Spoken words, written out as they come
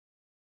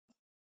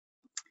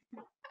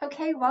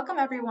Okay, welcome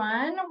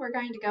everyone. We're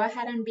going to go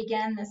ahead and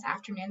begin this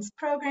afternoon's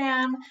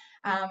program,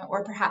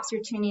 or perhaps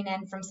you're tuning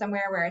in from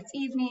somewhere where it's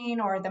evening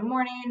or the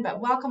morning,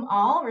 but welcome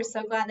all. We're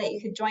so glad that you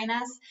could join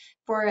us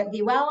for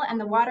The Well and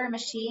the Water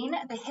Machine,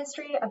 the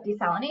history of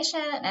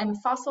desalination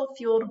and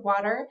fossil-fueled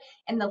water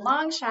in the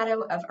long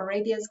shadow of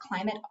Arabia's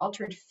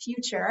climate-altered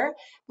future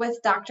with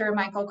Dr.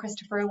 Michael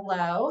Christopher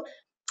Lowe.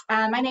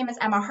 My name is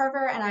Emma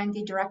Harver, and I'm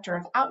the Director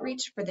of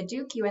Outreach for the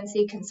Duke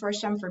UNC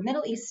Consortium for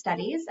Middle East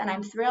Studies, and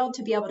I'm thrilled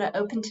to be able to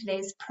open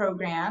today's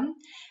program.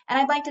 And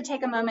I'd like to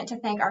take a moment to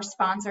thank our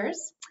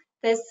sponsors.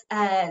 This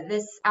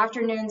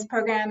afternoon's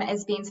program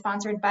is being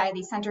sponsored by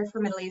the Center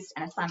for Middle East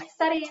and Islamic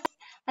Studies,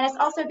 and it's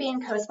also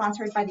being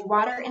co-sponsored by the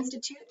Water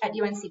Institute at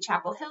UNC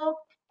Chapel Hill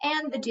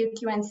and the Duke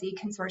UNC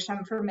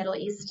Consortium for Middle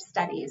East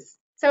Studies.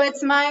 So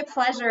it's my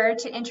pleasure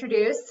to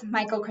introduce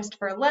Michael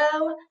Christopher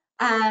Lowe.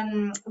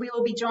 We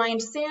will be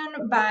joined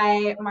soon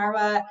by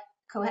Marwa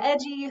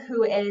Kohaji,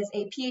 who is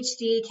a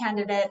PhD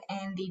candidate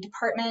in the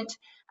Department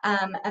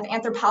of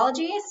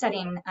Anthropology,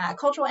 studying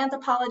cultural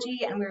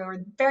anthropology, and we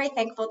were very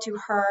thankful to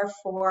her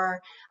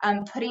for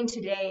putting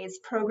today's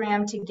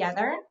program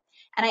together.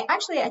 And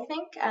I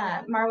think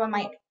Marwa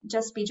might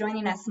just be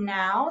joining us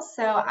now,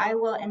 so I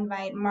will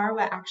invite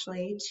Marwa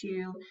actually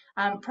to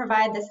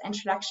provide this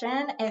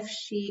introduction if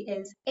she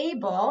is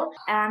able.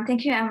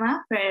 Thank you,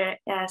 Emma,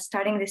 for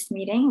starting this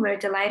meeting. We're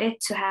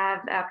delighted to have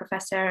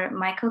Professor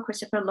Michael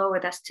Christopher Lowe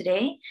with us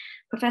today.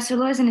 Professor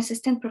Lowe is an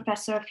assistant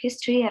professor of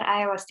history at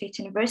Iowa State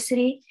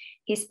University.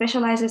 He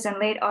specializes in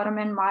late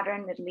Ottoman,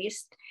 modern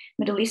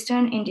Middle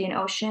Eastern, Indian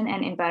Ocean,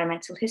 and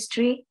environmental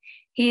history.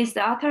 He is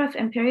the author of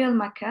Imperial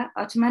Mecca,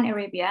 Ottoman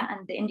Arabia,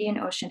 and the Indian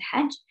Ocean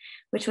Hajj,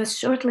 which was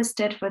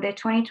shortlisted for the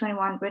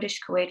 2021 British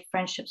Kuwait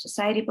Friendship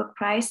Society Book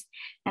Prize,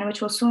 and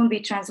which will soon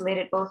be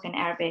translated both in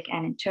Arabic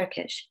and in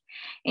Turkish.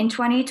 In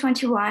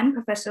 2021,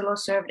 Professor Lowe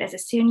served as a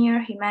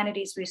senior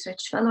humanities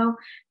research fellow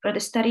for the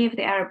study of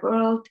the Arab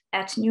world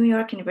at New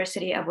York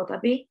University, Abu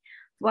Dhabi.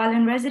 While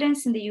in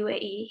residence in the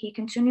UAE, he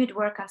continued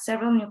work on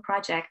several new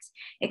projects,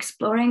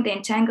 exploring the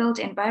entangled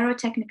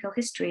envirotechnical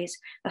histories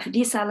of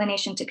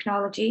desalination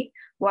technology,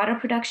 water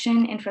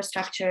production,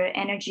 infrastructure,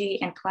 energy,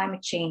 and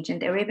climate change in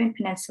the Arabian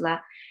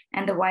Peninsula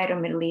and the wider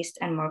Middle East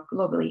and more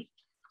globally.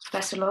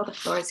 Professor Lowe, the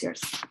floor is yours.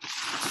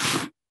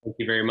 Thank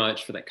you very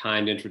much for that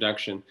kind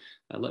introduction.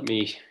 Let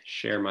me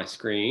share my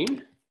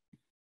screen.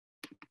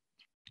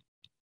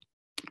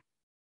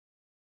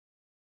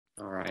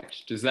 All right,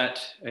 does that,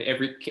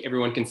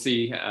 everyone can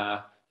see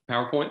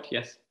PowerPoint?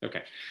 Yes,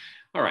 okay.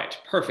 All right,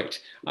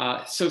 perfect.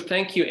 So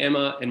thank you,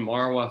 Emma and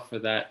Marwa, for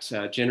that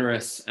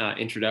generous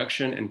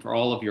introduction and for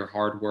all of your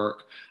hard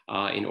work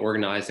in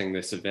organizing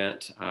this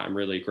event. I'm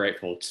really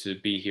grateful to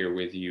be here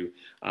with you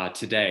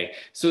today.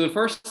 So the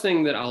first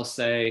thing that I'll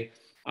say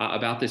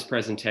about this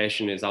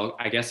presentation is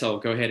I guess I'll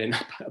go ahead and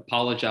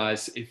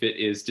apologize if it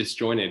is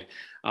disjointed.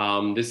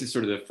 This is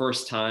sort of the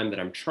first time that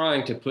I'm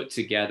trying to put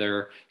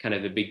together kind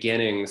of the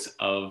beginnings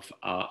of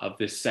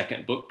this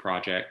second book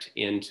project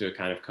into a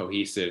kind of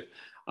cohesive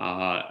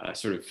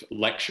sort of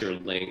lecture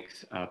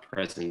length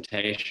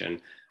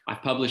presentation.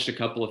 I've published a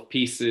couple of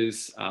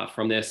pieces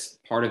from this.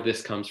 Part of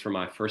this comes from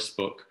my first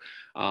book.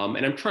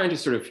 And I'm trying to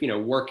sort of,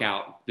 work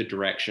out the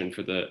direction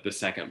for the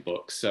second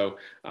book. So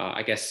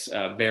I guess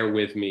bear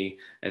with me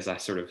as I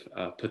sort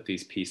of put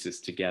these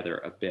pieces together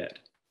a bit.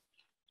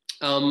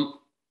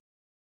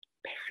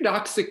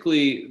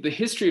 Paradoxically, the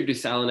history of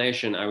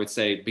desalination, I would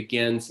say,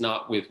 begins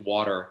not with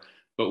water,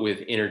 but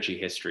with energy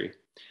history.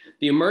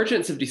 The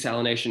emergence of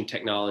desalination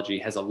technology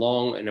has a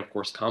long and, of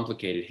course,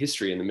 complicated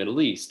history in the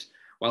Middle East.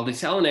 While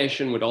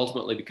desalination would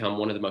ultimately become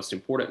one of the most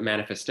important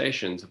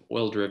manifestations of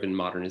oil-driven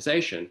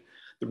modernization,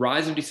 the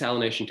rise of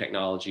desalination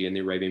technology in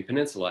the Arabian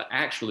Peninsula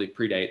actually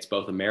predates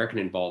both American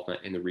involvement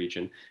in the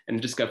region and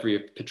the discovery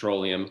of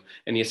petroleum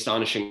and the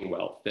astonishing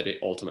wealth that it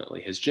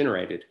ultimately has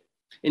generated.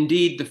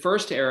 Indeed, the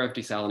first era of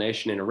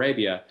desalination in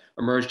Arabia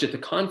emerged at the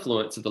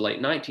confluence of the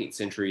late 19th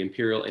century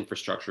imperial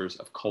infrastructures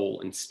of coal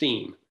and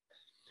steam.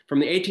 From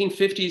the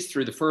 1850s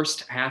through the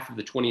first half of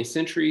the 20th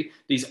century,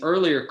 these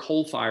earlier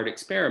coal-fired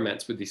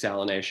experiments with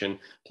desalination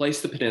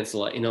placed the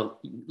peninsula in a,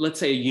 let's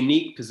say, a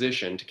unique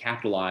position to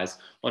capitalize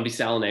on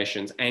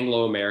desalination's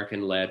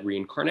Anglo-American-led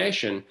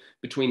reincarnation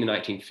between the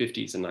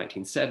 1950s and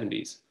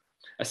 1970s.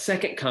 A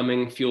second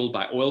coming fueled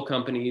by oil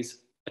companies,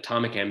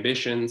 atomic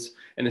ambitions,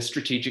 and the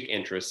strategic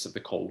interests of the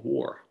Cold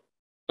War.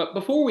 But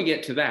before we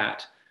get to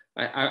that,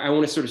 I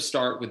want to sort of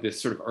start with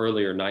this sort of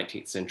earlier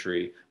 19th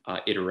century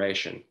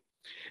iteration.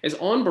 As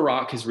An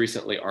Barak has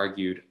recently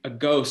argued, a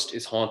ghost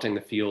is haunting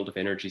the field of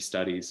energy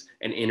studies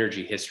and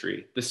energy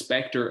history, the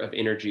specter of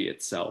energy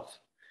itself.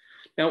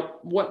 Now,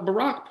 what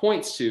Barak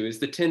points to is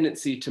the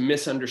tendency to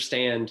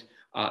misunderstand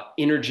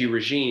energy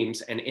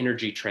regimes and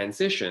energy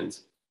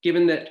transitions,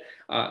 given that,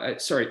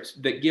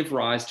 that give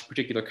rise to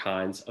particular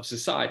kinds of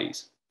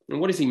societies. And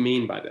what does he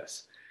mean by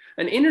this?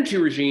 An energy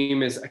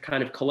regime is a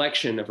kind of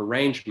collection of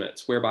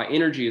arrangements whereby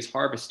energy is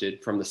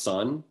harvested from the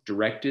sun,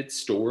 directed,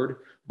 stored,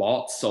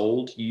 bought,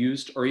 sold,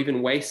 used, or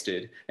even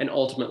wasted, and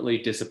ultimately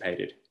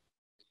dissipated.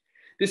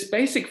 This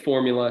basic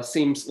formula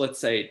seems, let's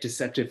say,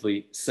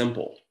 deceptively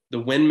simple. The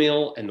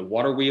windmill and the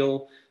water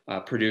wheel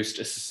produced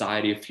a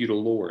society of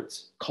feudal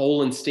lords.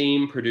 Coal and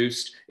steam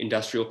produced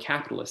industrial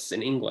capitalists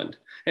in England.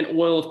 And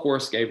oil, of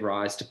course, gave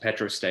rise to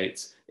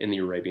petrostates in the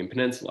Arabian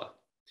Peninsula.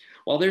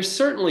 While there's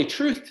certainly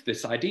truth to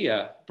this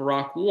idea,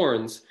 Barak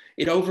warns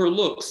it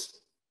overlooks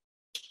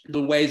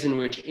the ways in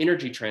which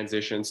energy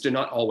transitions do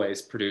not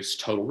always produce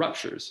total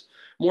ruptures.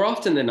 More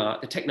often than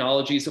not, the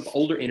technologies of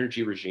older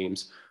energy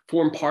regimes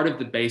form part of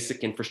the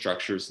basic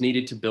infrastructures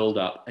needed to build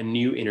up a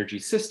new energy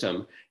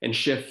system and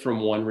shift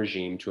from one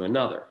regime to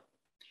another.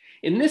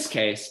 In this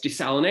case,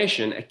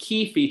 desalination, a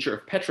key feature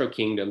of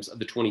petro-kingdoms of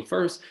the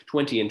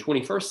 20th and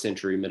 21st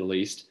century Middle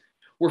East,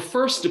 were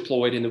first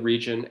deployed in the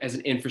region as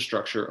an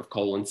infrastructure of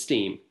coal and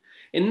steam.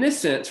 In this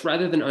sense,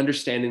 rather than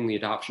understanding the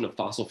adoption of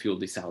fossil fuel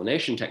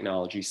desalination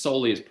technology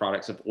solely as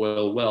products of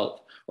oil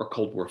wealth or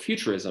Cold War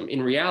futurism,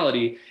 in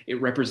reality, it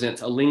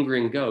represents a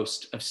lingering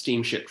ghost of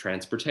steamship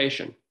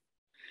transportation.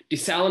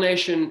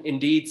 Desalination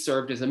indeed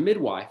served as a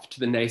midwife to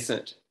the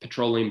nascent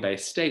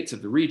petroleum-based states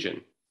of the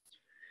region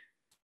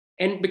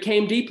and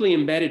became deeply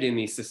embedded in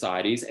these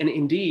societies, and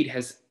indeed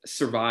has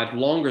survived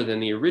longer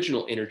than the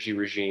original energy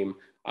regime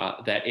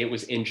that it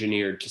was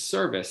engineered to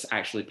service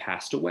actually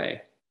passed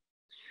away.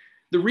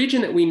 The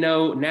region that we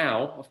know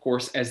now, of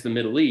course, as the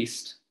Middle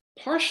East,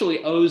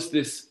 partially owes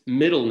this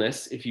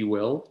middleness, if you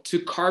will, to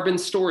carbon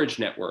storage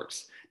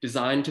networks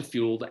designed to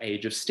fuel the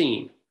age of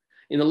steam.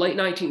 In the late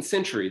 19th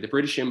century, the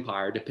British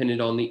Empire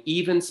depended on the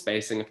even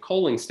spacing of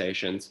coaling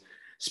stations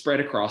spread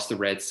across the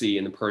Red Sea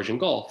and the Persian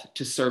Gulf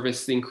to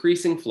service the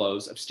increasing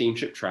flows of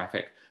steamship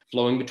traffic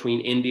flowing between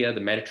India, the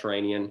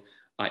Mediterranean,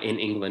 and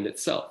England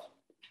itself.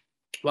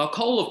 While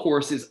coal, of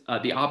course, is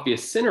the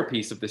obvious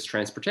centerpiece of this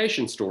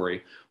transportation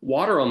story,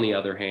 water, on the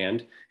other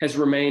hand, has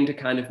remained a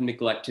kind of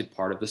neglected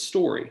part of the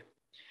story.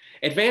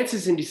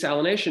 Advances in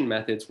desalination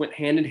methods went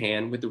hand in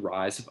hand with the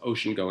rise of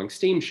ocean-going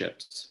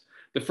steamships.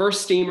 The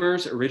first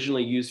steamers,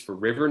 originally used for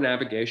river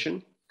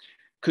navigation,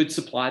 could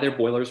supply their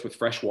boilers with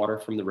fresh water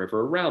from the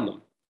river around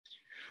them.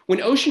 When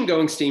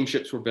ocean-going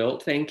steamships were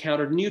built, they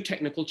encountered new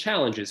technical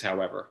challenges,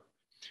 however.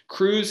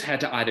 Crews had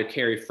to either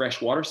carry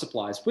fresh water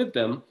supplies with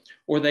them,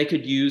 or they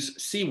could use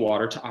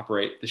seawater to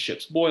operate the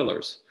ship's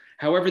boilers.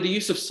 However, the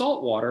use of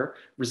salt water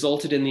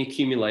resulted in the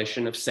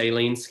accumulation of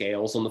saline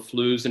scales on the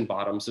flues and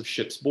bottoms of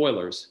ships'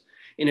 boilers.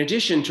 In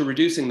addition to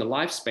reducing the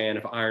lifespan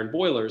of iron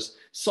boilers,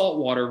 salt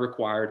water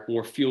required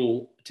more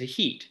fuel to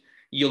heat,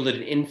 yielded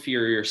an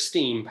inferior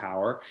steam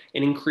power,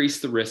 and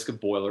increased the risk of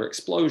boiler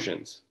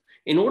explosions.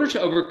 In order to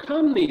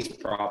overcome these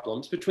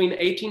problems, between the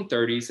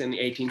 1830s and the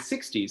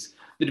 1860s,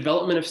 the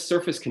development of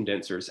surface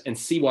condensers and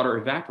seawater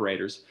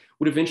evaporators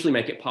would eventually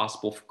make it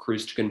possible for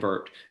crews to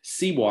convert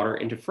seawater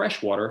into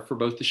fresh water for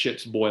both the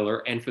ship's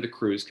boiler and for the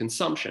crew's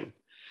consumption.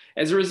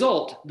 As a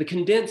result, the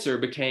condenser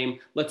became,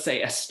 let's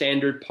say, a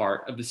standard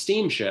part of the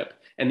steamship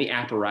and the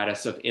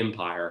apparatus of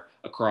empire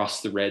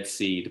across the Red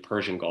Sea, the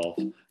Persian Gulf,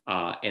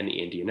 and the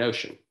Indian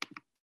Ocean.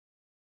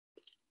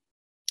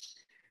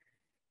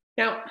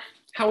 Now,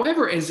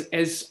 however,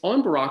 as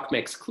On Barak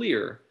makes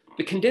clear,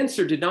 the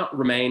condenser did not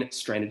remain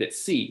stranded at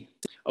sea.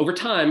 Over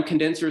time,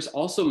 condensers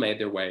also made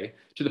their way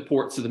to the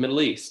ports of the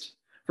Middle East.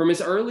 From as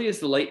early as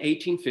the late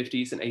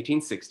 1850s and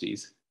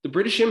 1860s, the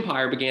British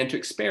Empire began to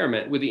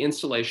experiment with the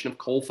installation of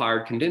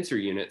coal-fired condenser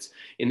units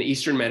in the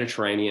Eastern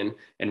Mediterranean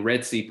and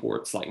Red Sea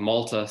ports like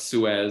Malta,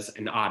 Suez,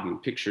 and Aden,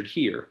 pictured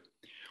here,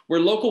 where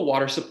local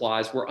water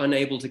supplies were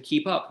unable to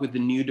keep up with the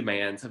new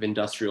demands of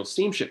industrial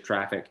steamship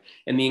traffic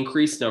and the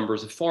increased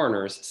numbers of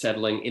foreigners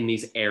settling in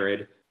these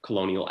arid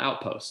colonial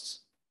outposts.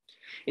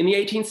 In the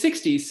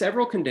 1860s,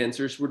 several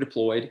condensers were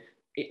deployed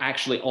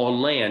actually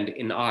on land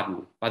in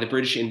Aden by the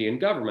British Indian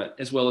government,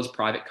 as well as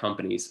private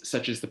companies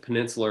such as the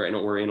Peninsular and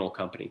Oriental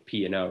Company,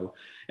 P&O,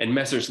 and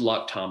Messrs.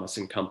 Luck, Thomas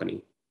and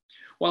Company.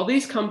 While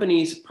these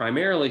companies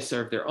primarily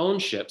served their own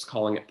ships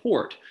calling at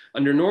port,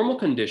 under normal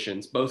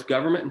conditions, both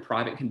government and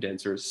private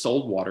condensers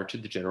sold water to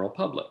the general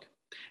public.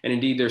 And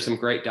indeed, there's some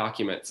great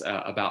documents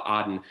about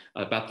Aden,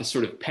 about the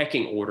sort of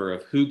pecking order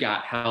of who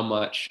got how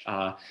much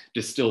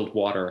distilled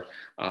water,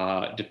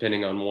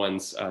 depending on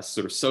one's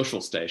sort of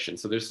social station.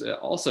 So there's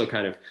also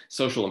kind of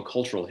social and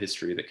cultural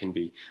history that can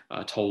be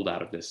told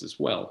out of this as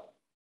well.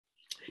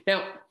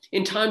 Now,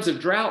 in times of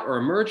drought or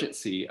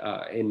emergency,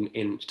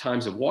 in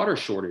times of water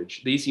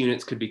shortage, these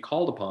units could be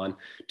called upon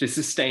to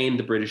sustain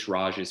the British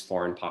Raj's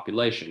foreign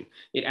population.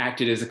 It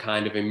acted as a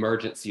kind of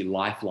emergency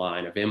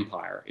lifeline of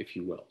empire, if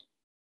you will.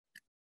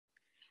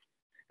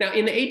 Now,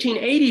 in the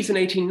 1880s and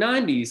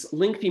 1890s,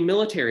 lengthy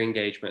military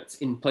engagements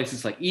in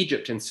places like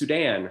Egypt and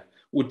Sudan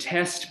would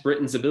test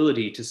Britain's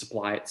ability to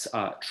supply its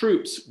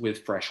troops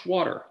with fresh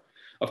water.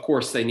 Of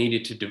course, they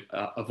needed to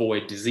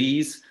avoid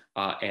disease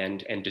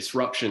and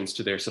disruptions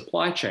to their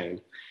supply chain.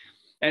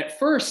 At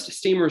first,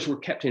 steamers were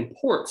kept in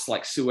ports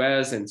like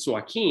Suez and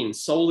Suakin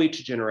solely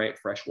to generate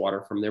fresh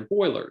water from their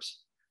boilers.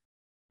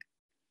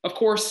 Of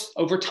course,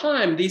 over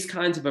time, these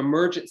kinds of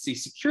emergency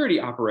security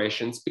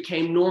operations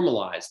became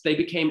normalized. They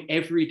became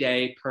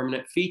everyday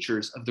permanent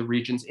features of the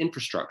region's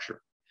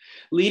infrastructure.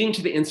 leading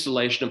to the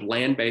installation of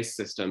land-based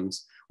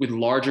systems with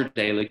larger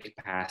daily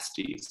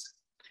capacities.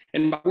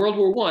 And by World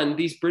War I,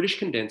 these British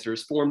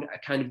condensers formed a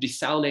kind of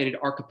desalinated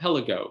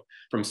archipelago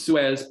from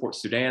Suez, Port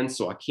Sudan,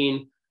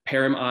 Suakin,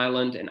 Perim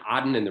Island, and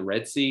Aden in the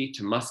Red Sea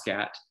to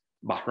Muscat,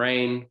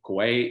 Bahrain,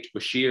 Kuwait,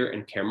 Bushehr,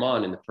 and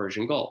Kerman in the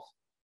Persian Gulf.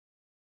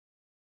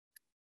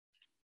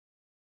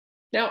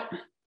 Now,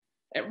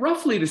 at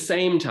roughly the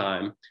same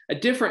time, a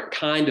different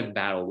kind of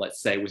battle,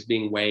 let's say, was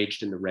being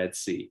waged in the Red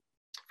Sea.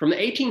 From the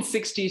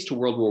 1860s to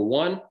World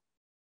War I,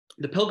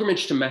 the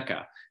pilgrimage to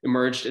Mecca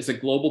emerged as a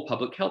global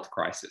public health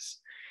crisis.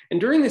 And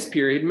during this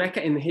period,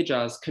 Mecca and the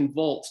Hijaz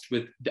convulsed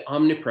with the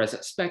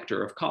omnipresent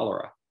specter of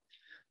cholera.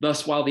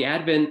 Thus, while the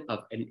advent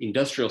of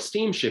industrial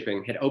steam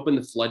shipping had opened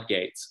the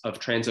floodgates of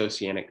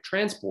transoceanic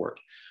transport,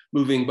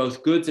 moving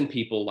both goods and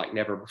people like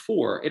never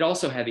before, it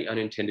also had the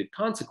unintended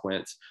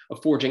consequence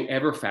of forging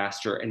ever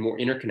faster and more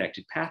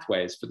interconnected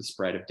pathways for the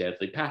spread of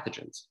deadly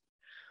pathogens.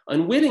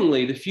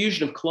 Unwittingly, the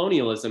fusion of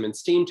colonialism and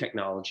steam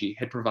technology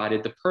had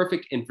provided the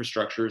perfect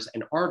infrastructures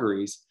and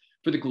arteries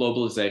for the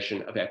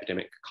globalization of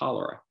epidemic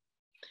cholera.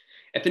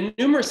 At the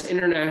numerous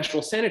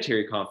international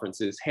sanitary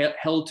conferences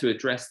held to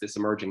address this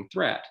emerging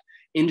threat,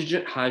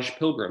 indigent Hajj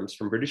pilgrims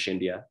from British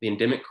India, the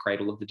endemic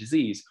cradle of the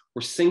disease,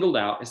 were singled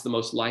out as the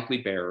most likely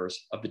bearers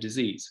of the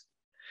disease.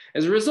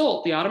 As a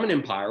result, the Ottoman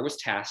Empire was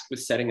tasked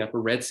with setting up a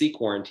Red Sea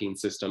quarantine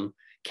system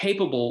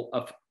capable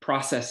of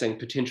processing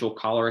potential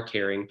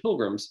cholera-carrying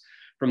pilgrims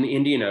from the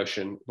Indian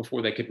Ocean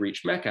before they could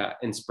reach Mecca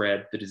and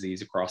spread the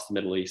disease across the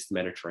Middle East, the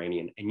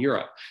Mediterranean, and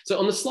Europe. So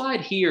on the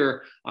slide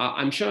here,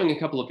 I'm showing a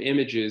couple of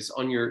images.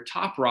 On your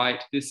top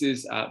right, this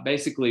is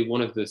basically one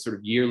of the sort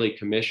of yearly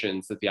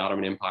commissions that the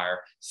Ottoman Empire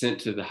sent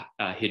to the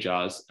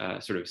Hijaz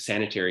sort of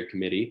sanitary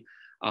committee.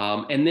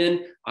 And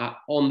then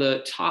on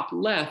the top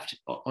left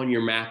on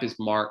your map is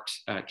marked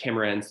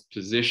Cameroon's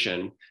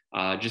position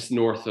just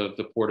north of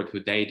the port of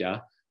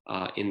Hodeidah.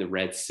 In the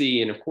Red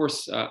Sea. And of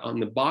course, on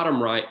the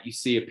bottom right, you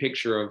see a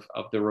picture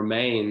of the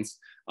remains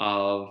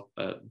of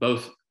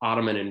both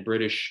Ottoman and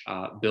British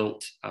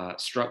built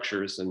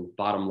structures. And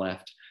bottom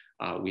left,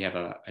 we have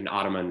an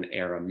Ottoman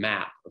era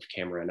map of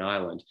Cameroon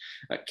Island.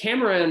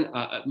 Cameroon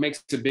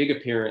makes a big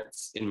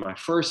appearance in my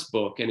first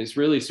book and is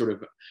really sort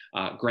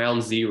of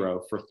ground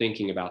zero for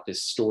thinking about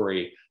this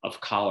story of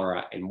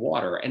cholera and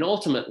water. And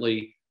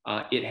ultimately,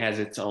 it has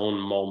its own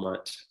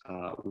moment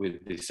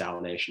with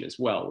desalination as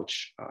well,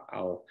 which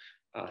I'll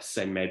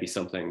say maybe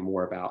something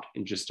more about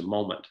in just a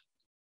moment.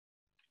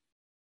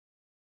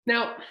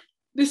 Now,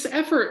 this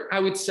effort, I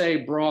would say,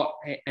 brought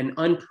an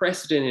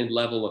unprecedented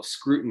level of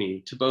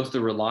scrutiny to both the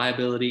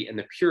reliability and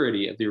the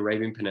purity of the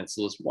Arabian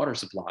Peninsula's water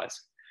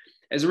supplies.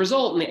 As a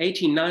result, in the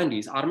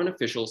 1890s, Ottoman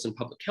officials and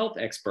public health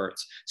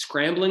experts,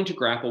 scrambling to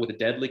grapple with a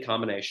deadly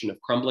combination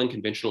of crumbling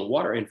conventional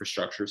water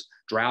infrastructures,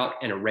 drought,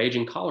 and a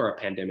raging cholera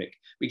pandemic,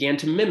 began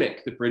to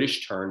mimic the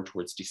British turn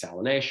towards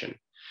desalination.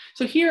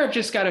 So here I've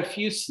just got a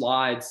few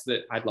slides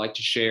that I'd like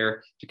to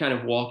share to kind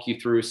of walk you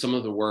through some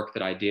of the work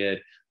that I did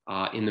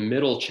in the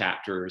middle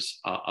chapters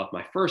of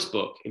my first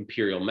book,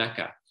 Imperial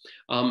Mecca.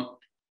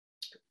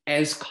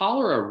 As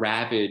cholera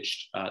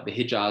ravaged the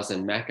Hijaz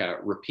and Mecca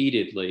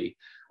repeatedly,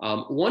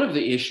 one of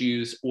the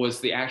issues was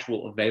the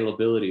actual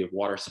availability of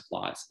water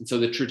supplies. And so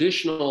the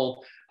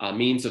traditional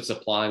means of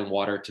supplying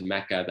water to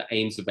Mecca, the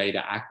Ain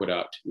Zubaydah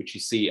aqueduct, which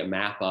you see a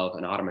map of,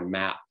 an Ottoman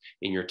map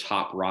in your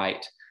top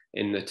right.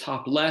 In the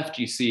top left,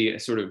 you see a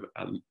sort of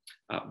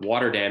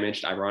water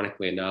damaged,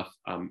 ironically enough,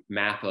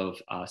 map of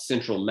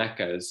central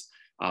Mecca's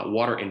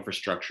water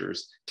infrastructures,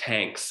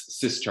 tanks,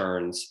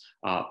 cisterns,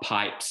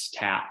 pipes,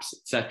 taps,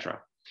 etc.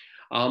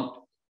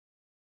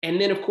 And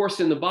then, of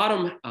course, in the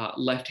bottom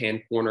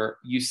left-hand corner,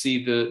 you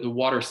see the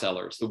water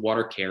sellers, the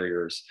water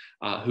carriers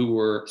who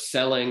were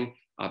selling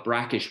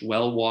brackish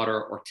well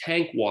water or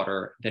tank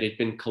water that had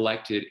been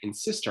collected in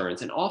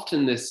cisterns. And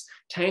often this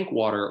tank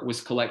water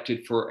was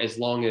collected for as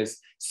long as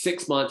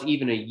 6 months,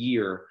 even a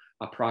year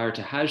prior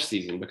to Hajj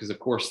season, because of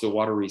course the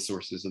water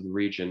resources of the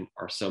region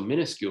are so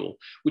minuscule,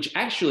 which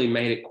actually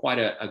made it quite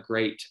a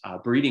great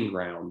breeding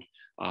ground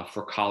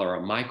for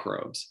cholera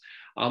microbes.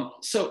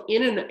 So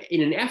in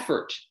an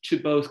effort to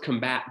both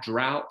combat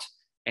drought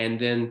and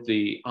then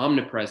the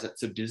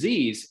omnipresence of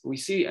disease, we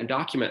see a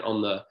document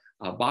on the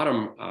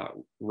bottom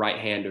right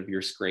hand of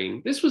your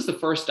screen. This was the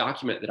first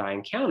document that I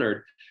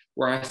encountered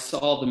where I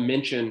saw the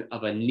mention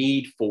of a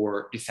need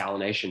for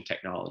desalination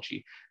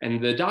technology.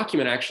 And the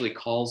document actually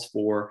calls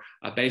for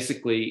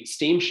basically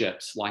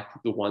steamships like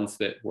the ones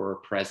that were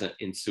present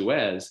in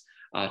Suez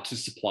to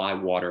supply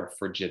water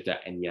for Jeddah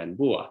and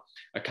Yanbu,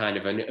 a kind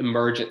of an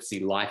emergency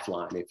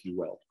lifeline, if you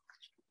will.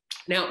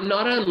 Now,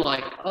 not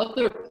unlike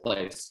other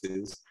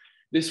places,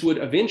 this would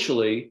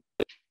eventually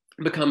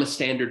become a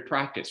standard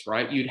practice,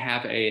 right? You'd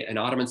have an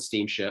Ottoman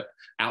steamship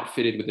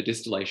outfitted with a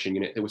distillation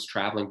unit that was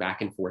traveling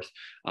back and forth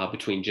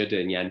between Jeddah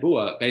and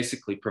Yanbu,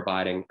 basically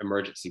providing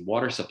emergency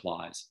water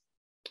supplies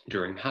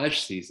during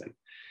Hajj season.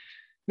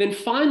 Then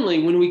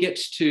finally, when we get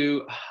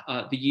to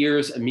the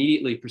years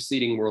immediately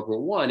preceding World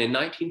War I, in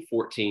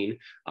 1914,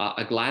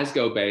 a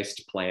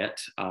Glasgow-based plant,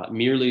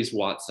 Mearleys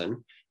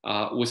Watson,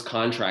 was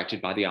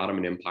contracted by the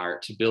Ottoman Empire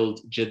to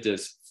build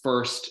Jeddah's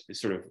first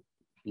sort of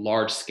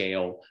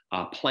large-scale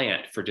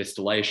plant for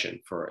distillation,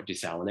 for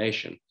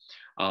desalination.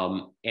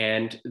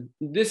 And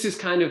this is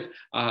kind of,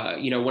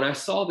 when I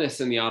saw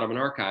this in the Ottoman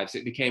archives,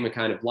 it became a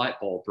kind of light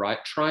bulb,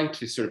 right? Trying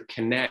to sort of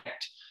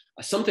connect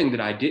something that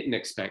I didn't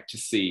expect to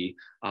see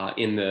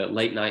in the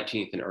late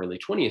 19th and early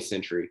 20th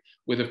century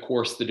with, of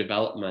course, the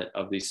development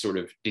of these sort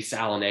of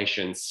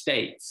desalination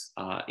states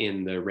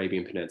in the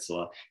Arabian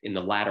Peninsula in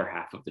the latter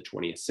half of the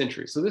 20th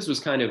century. So this was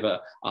kind of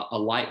a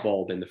light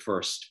bulb in the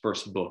first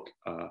book,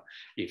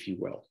 if you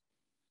will.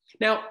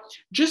 Now,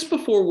 just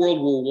before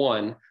World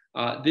War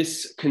I,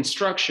 this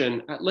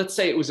construction, let's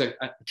say it was a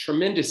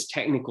tremendous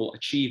technical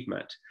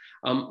achievement,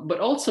 but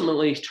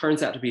ultimately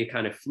turns out to be a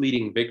kind of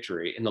fleeting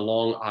victory in the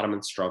long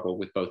Ottoman struggle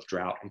with both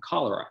drought and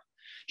cholera.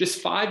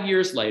 Just 5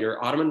 years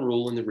later, Ottoman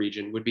rule in the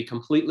region would be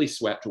completely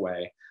swept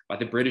away by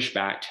the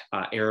British-backed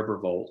Arab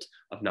Revolt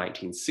of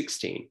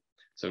 1916.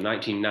 So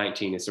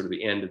 1919 is sort of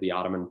the end of the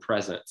Ottoman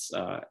presence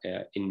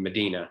in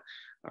Medina,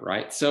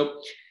 right?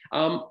 So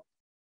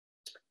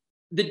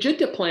the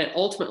Jeddah plant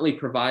ultimately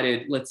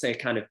provided, let's say, a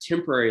kind of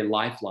temporary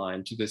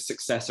lifeline to the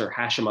successor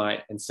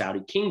Hashemite and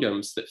Saudi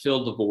kingdoms that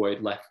filled the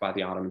void left by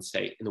the Ottoman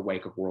state in the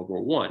wake of World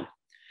War I.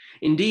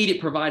 Indeed, it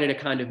provided a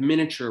kind of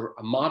miniature,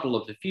 a model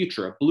of the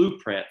future, a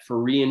blueprint for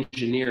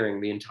re-engineering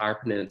the entire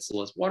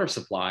peninsula's water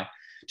supply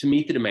to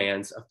meet the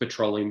demands of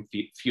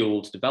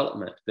petroleum-fueled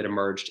development that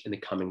emerged in the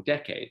coming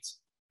decades.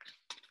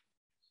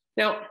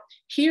 Now,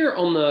 here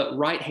on the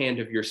right hand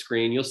of your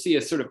screen, you'll see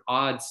a sort of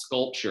odd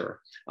sculpture.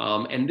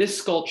 And this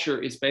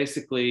sculpture is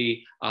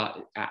basically,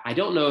 I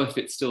don't know if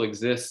it still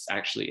exists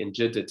actually in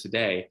Jeddah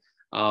today,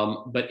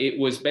 but it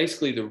was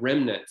basically the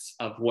remnants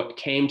of what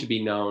came to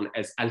be known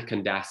as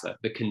al-Kandasa,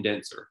 the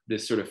condenser,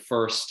 this sort of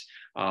first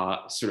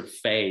sort of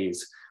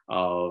phase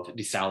of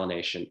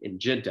desalination in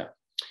Jeddah.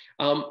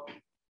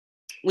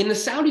 When the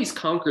Saudis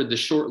conquered the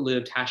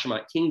short-lived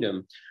Hashemite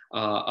kingdom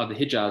of the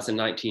Hijaz in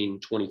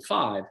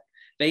 1925,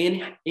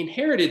 they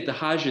inherited the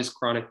Hajj's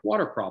chronic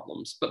water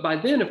problems. But by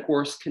then, of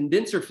course,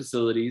 condenser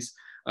facilities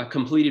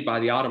completed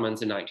by the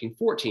Ottomans in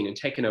 1914 and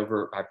taken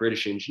over by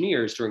British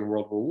engineers during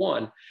World War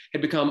I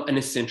had become an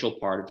essential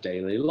part of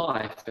daily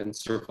life and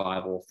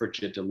survival for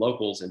Jeddah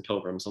locals and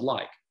pilgrims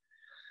alike.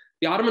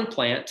 The Ottoman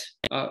plant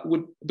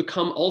would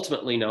become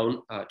ultimately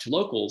known to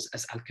locals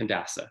as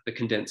al-Kandasa, the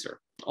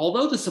condenser.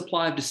 Although the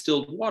supply of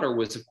distilled water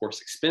was, of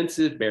course,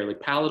 expensive, barely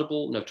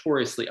palatable,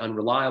 notoriously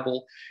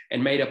unreliable,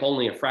 and made up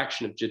only a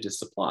fraction of Jeddah's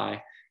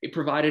supply, it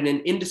provided an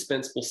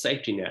indispensable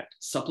safety net,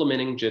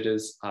 supplementing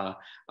Jeddah's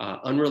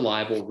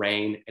unreliable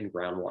rain and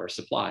groundwater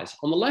supplies.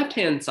 On the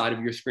left-hand side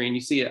of your screen,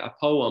 you see a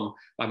poem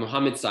by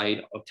Muhammad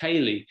Said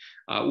Otaili,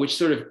 which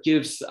sort of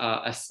gives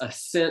a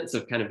sense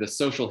of kind of the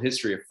social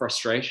history of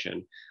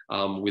frustration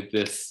with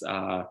this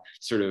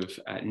sort of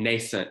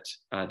nascent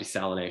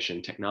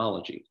desalination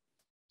technology.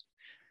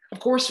 Of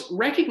course,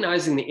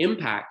 recognizing the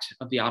impact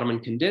of the Ottoman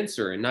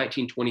condenser in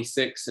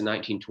 1926 and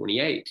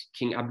 1928,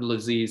 King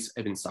Abdulaziz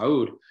ibn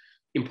Saud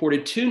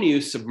imported 2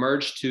 new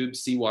submerged tube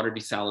seawater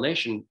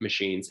desalination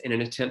machines in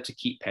an attempt to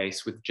keep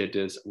pace with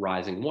Jeddah's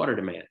rising water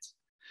demands.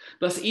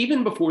 Thus,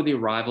 even before the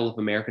arrival of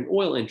American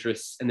oil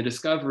interests and the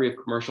discovery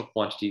of commercial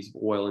quantities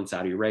of oil in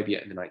Saudi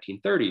Arabia in the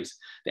 1930s,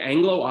 the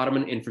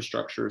Anglo-Ottoman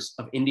infrastructures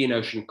of Indian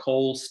Ocean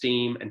coal,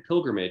 steam, and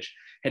pilgrimage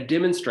had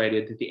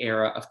demonstrated that the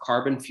era of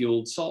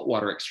carbon-fueled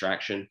saltwater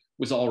extraction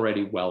was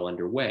already well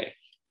underway.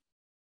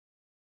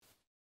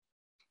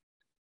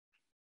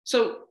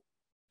 So,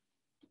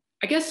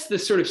 I guess the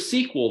sort of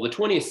sequel, the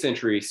 20th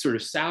century sort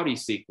of Saudi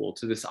sequel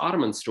to this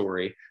Ottoman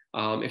story,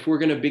 if we're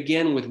going to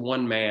begin with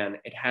one man,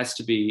 it has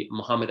to be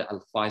Mohammed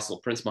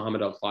al-Faisal, Prince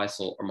Mohammed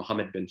al-Faisal, or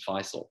Mohammed bin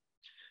Faisal,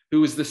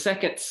 who was the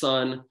second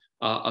son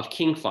of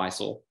King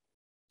Faisal,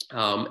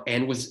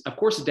 and was, of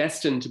course,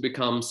 destined to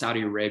become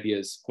Saudi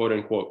Arabia's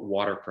quote-unquote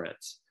water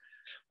prince.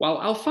 While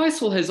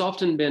al-Faisal has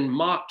often been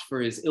mocked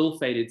for his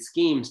ill-fated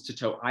schemes to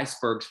tow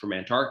icebergs from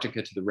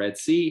Antarctica to the Red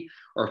Sea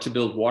or to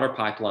build water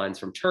pipelines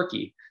from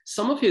Turkey,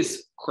 some of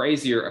his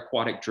crazier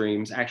aquatic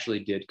dreams actually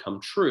did come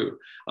true.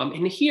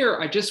 And here,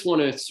 I just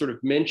want to sort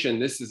of mention,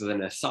 this is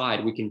an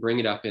aside, we can bring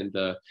it up in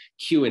the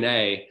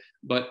Q&A,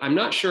 but I'm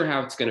not sure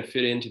how it's going to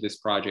fit into this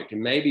project. It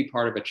may be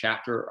part of a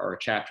chapter or a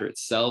chapter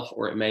itself,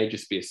 or it may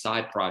just be a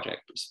side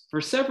project.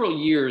 For several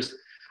years,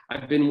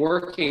 I've been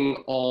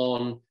working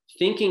on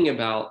thinking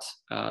about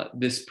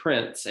this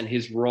prince and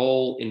his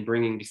role in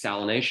bringing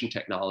desalination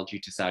technology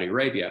to Saudi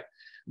Arabia.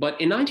 But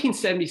in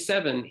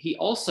 1977, he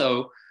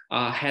also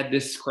had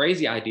this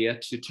crazy idea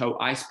to tow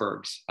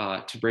icebergs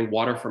to bring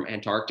water from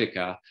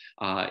Antarctica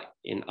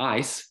in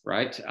ice,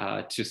 right,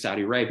 to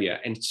Saudi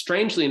Arabia. And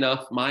strangely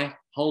enough, my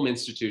home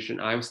institution,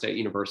 Iowa State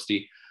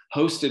University,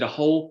 hosted a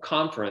whole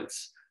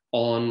conference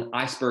on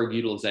iceberg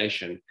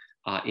utilization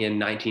in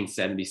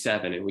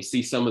 1977. And we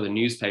see some of the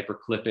newspaper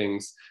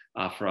clippings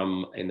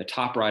from in the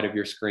top right of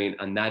your screen,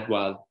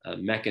 Anadwa,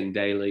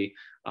 Mekandeli,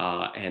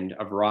 and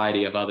a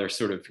variety of other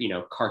sort of,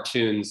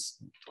 cartoons,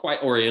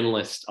 quite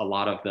Orientalist, a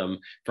lot of them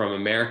from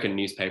American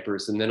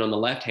newspapers. And then on the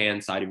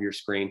left-hand side of your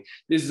screen,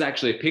 this is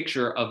actually a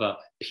picture of a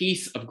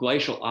piece of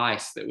glacial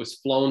ice that was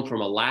flown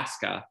from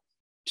Alaska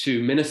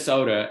to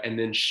Minnesota and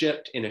then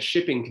shipped in a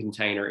shipping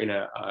container in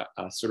a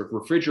sort of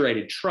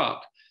refrigerated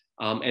truck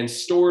and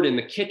stored in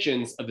the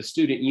kitchens of the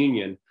student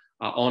union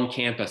on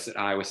campus at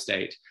Iowa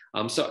State.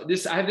 So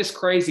I have this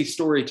crazy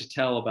story to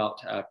tell about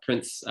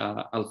Prince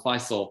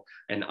Al-Faisal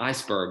and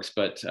icebergs,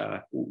 but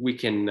we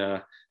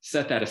can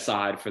set that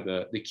aside for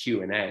the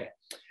Q&A.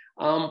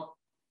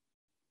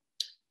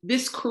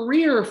 This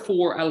career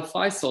for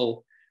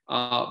Al-Faisal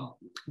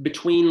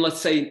between, let's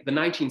say, the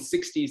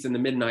 1960s and the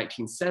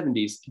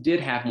mid-1970s did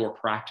have more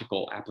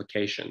practical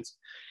applications.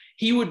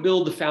 He would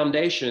build the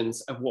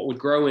foundations of what would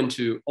grow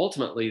into,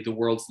 ultimately, the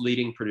world's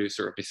leading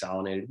producer of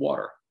desalinated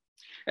water.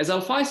 As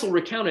Al-Faisal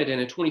recounted in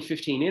a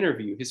 2015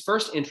 interview, his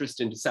first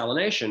interest in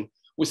desalination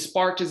was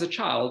sparked as a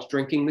child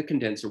drinking the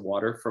condenser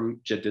water from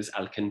Jeddah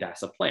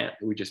Al-Kandasa plant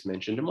that we just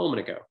mentioned a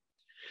moment ago.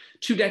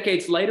 2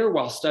 decades later,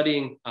 while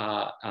studying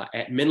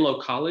at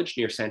Menlo College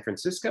near San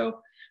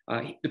Francisco,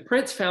 the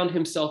prince found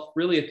himself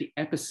really at the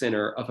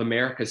epicenter of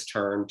America's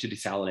turn to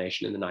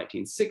desalination in the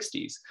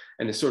 1960s.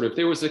 And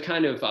there was a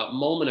kind of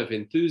moment of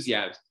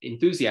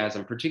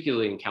enthusiasm,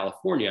 particularly in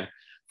California,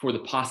 for the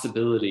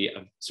possibility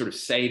of sort of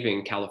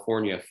saving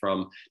California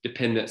from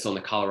dependence on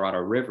the Colorado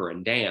River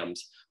and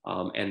dams,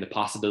 and the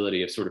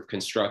possibility of sort of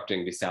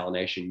constructing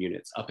desalination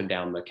units up and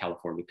down the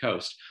California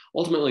coast.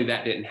 Ultimately,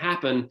 that didn't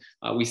happen.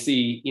 We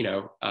see,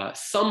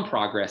 some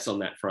progress on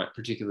that front,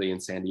 particularly in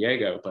San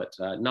Diego, but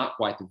not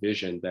quite the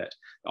vision that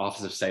the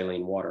Office of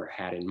Saline Water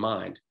had in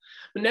mind.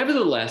 But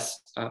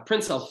nevertheless,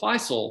 Prince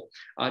Al-Faisal,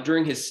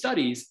 during his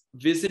studies,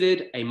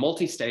 visited a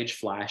multi-stage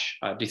flash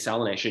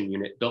desalination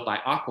unit built by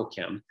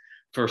Aquachem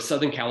for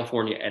Southern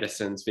California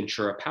Edison's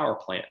Ventura Power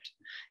Plant.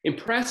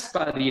 Impressed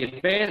by the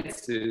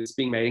advances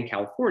being made in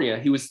California,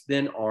 he was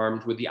then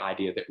armed with the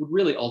idea that would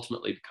really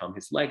ultimately become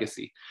his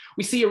legacy.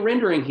 We see a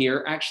rendering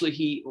here. Actually,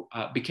 he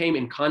became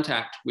in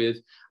contact with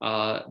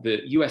the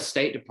US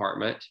State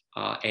Department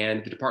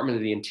and the Department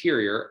of the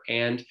Interior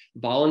and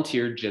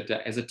volunteered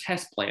Jeddah as a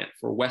test plant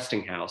for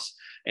Westinghouse,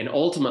 and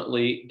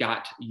ultimately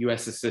got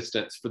US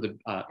assistance for the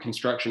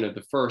construction of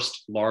the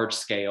first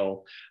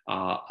large-scale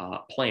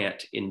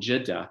plant in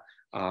Jeddah,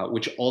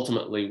 which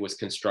ultimately was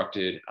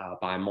constructed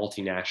by a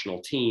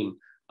multinational team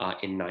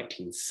in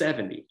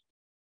 1970.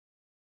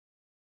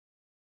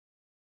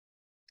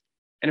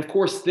 And of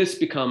course, this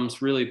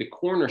becomes really the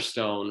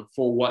cornerstone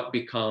for what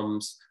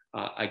becomes,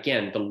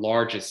 again, the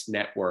largest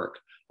network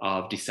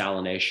of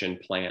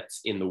desalination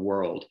plants in the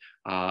world.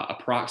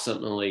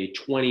 Approximately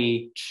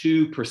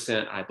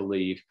 22%, I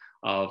believe,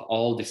 of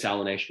all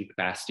desalination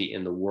capacity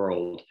in the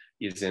world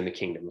is in the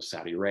Kingdom of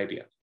Saudi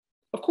Arabia.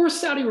 Of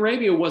course, Saudi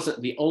Arabia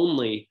wasn't the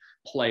only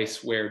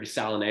place where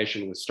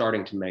desalination was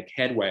starting to make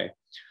headway.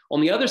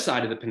 On the other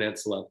side of the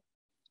peninsula, a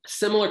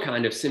similar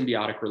kind of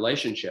symbiotic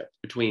relationship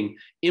between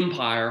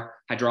empire,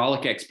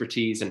 hydraulic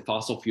expertise, and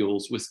fossil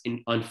fuels was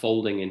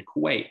unfolding in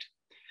Kuwait.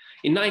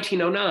 In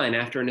 1909,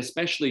 after an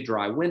especially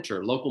dry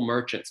winter, local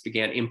merchants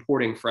began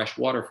importing fresh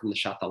water from the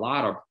Shatt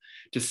al-Arab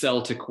to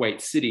sell to Kuwait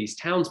City's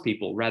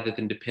townspeople rather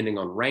than depending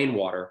on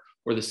rainwater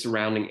or the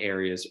surrounding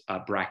area's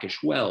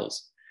brackish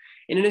wells.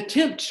 In an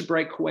attempt to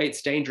break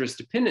Kuwait's dangerous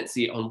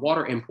dependency on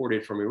water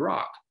imported from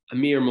Iraq,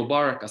 Emir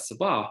Mubarak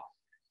al-Sabah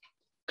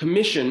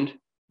commissioned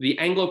the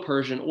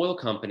Anglo-Persian Oil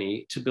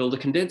Company to build a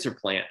condenser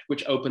plant,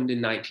 which opened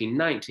in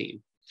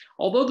 1919.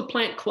 Although the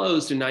plant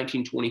closed in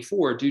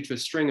 1924 due to a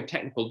string of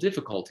technical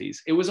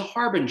difficulties, it was a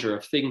harbinger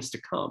of things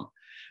to come.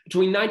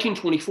 Between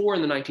 1924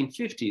 and the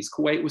 1950s,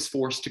 Kuwait was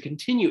forced to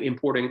continue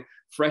importing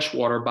fresh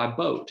water by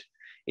boat.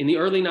 In the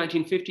early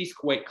 1950s,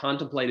 Kuwait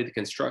contemplated the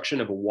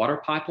construction of a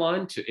water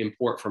pipeline to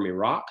import from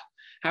Iraq.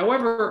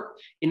 However,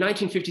 in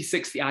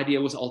 1956, the idea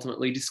was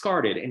ultimately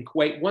discarded, and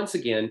Kuwait once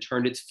again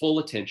turned its full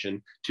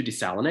attention to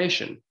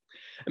desalination.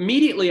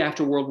 Immediately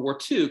after World War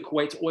II,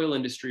 Kuwait's oil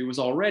industry was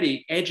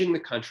already edging the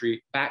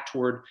country back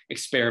toward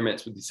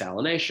experiments with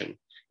desalination.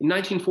 In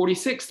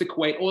 1946, the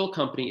Kuwait Oil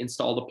Company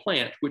installed a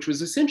plant, which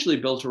was essentially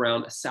built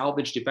around a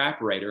salvaged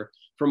evaporator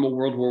from a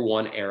World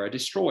War I era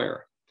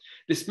destroyer.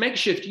 This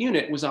makeshift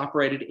unit was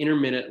operated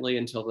intermittently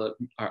until the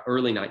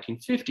early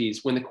 1950s,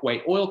 when the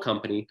Kuwait Oil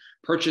Company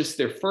purchased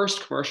their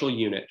first commercial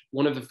unit,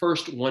 one of the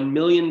first 1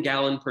 million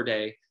gallon per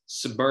day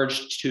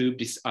submerged tube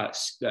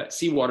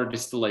seawater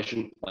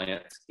distillation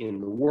plants in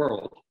the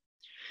world.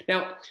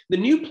 Now, the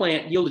new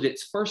plant yielded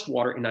its first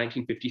water in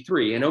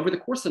 1953, and over the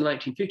course of the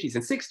 1950s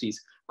and 60s,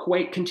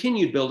 Kuwait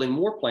continued building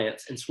more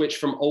plants and switched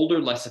from older,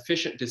 less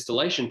efficient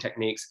distillation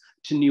techniques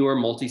to newer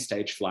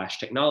multi-stage flash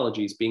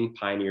technologies being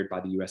pioneered by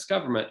the US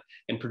government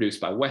and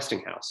produced by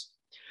Westinghouse.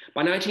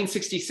 By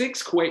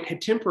 1966, Kuwait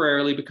had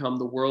temporarily become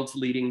the world's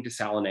leading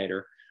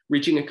desalinator,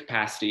 reaching a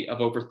capacity of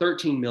over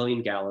 13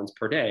 million gallons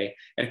per day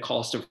at a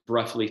cost of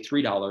roughly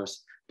 $3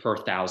 per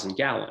 1,000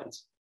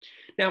 gallons.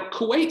 Now,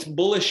 Kuwait's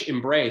bullish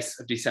embrace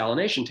of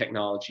desalination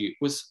technology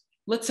was,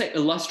 let's say,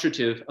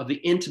 illustrative of the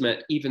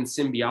intimate, even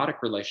symbiotic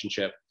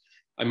relationship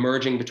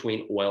emerging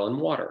between oil and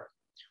water.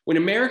 When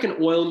American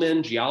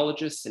oilmen,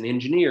 geologists, and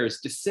engineers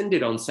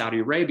descended on Saudi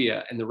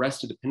Arabia and the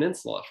rest of the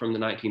peninsula from the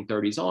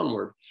 1930s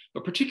onward,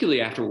 but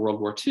particularly after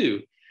World War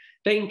II,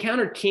 they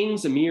encountered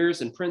kings,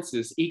 emirs, and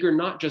princes eager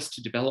not just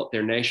to develop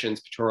their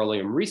nation's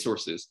petroleum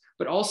resources,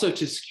 but also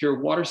to secure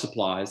water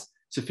supplies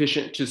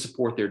sufficient to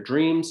support their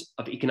dreams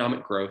of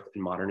economic growth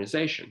and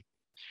modernization.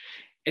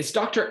 As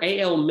Dr.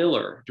 A.L.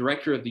 Miller,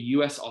 director of the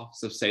US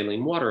Office of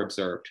Saline Water,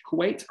 observed,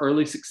 Kuwait's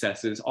early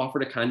successes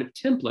offered a kind of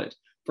template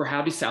for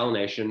how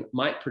desalination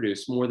might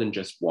produce more than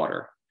just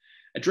water.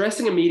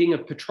 Addressing a meeting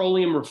of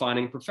petroleum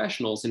refining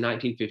professionals in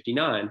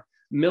 1959,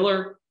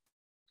 Miller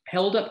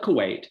held up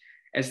Kuwait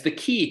as the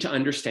key to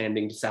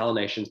understanding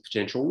desalination's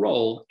potential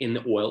role in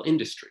the oil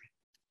industry.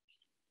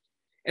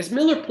 As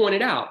Miller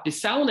pointed out,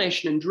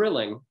 desalination and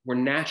drilling were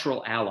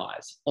natural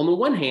allies. On the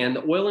one hand,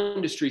 the oil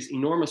industry's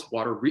enormous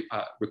water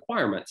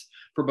requirements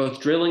for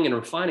both drilling and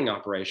refining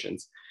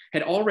operations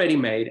had already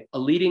made it a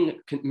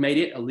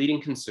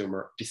leading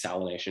consumer of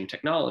desalination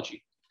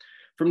technology.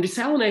 From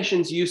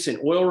desalination's use in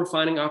oil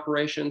refining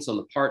operations on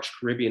the parched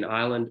Caribbean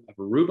island of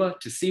Aruba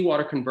to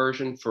seawater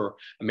conversion for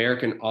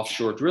American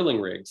offshore drilling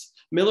rigs,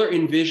 Miller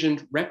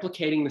envisioned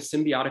replicating the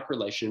symbiotic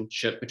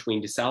relationship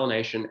between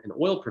desalination and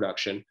oil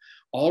production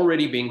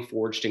already being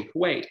forged in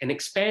Kuwait and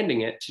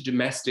expanding it to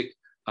domestic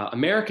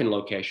American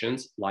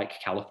locations like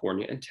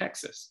California and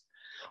Texas.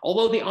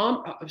 Although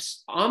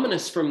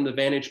ominous from the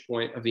vantage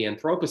point of the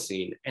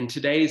Anthropocene and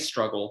today's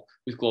struggle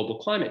with global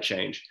climate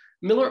change,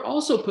 Miller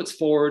also puts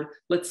forward,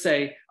 let's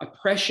say, a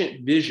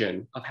prescient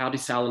vision of how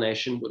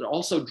desalination would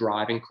also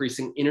drive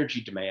increasing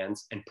energy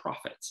demands and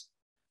profits.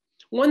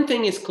 One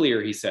thing is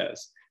clear, he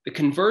says, the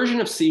conversion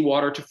of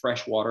seawater to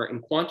freshwater in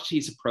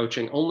quantities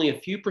approaching only a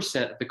few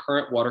percent of the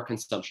current water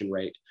consumption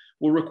rate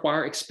will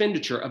require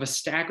expenditure of a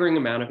staggering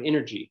amount of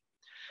energy,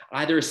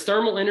 either as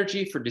thermal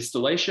energy for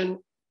distillation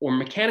or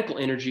mechanical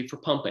energy for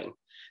pumping.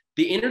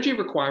 The energy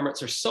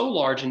requirements are so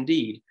large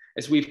indeed,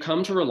 as we've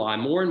come to rely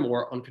more and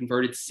more on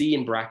converted sea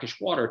and brackish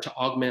water to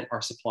augment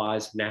our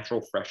supplies of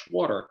natural fresh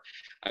water,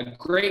 a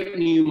great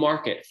new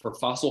market for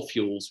fossil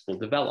fuels will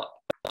develop.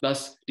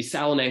 Thus,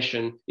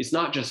 desalination is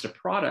not just a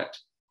product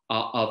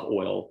of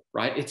oil,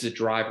 right? It's a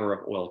driver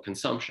of oil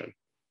consumption.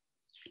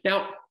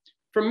 Now,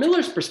 from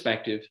Miller's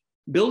perspective,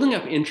 building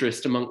up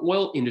interest among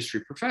oil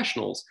industry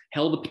professionals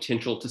held the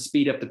potential to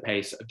speed up the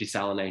pace of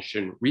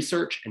desalination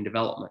research and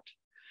development,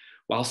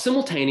 while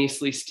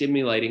simultaneously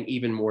stimulating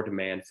even more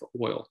demand for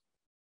oil.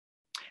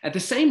 At the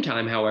same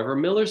time, however,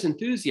 Miller's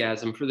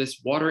enthusiasm for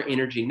this water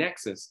energy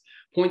nexus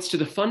points to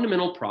the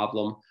fundamental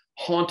problem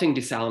haunting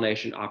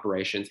desalination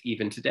operations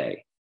even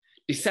today.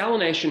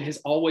 Desalination has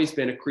always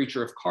been a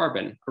creature of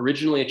carbon,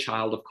 originally a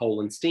child of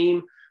coal and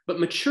steam, but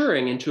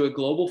maturing into a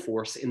global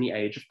force in the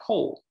age of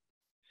coal.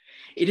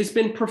 It has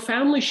been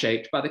profoundly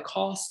shaped by the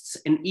costs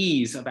and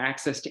ease of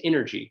access to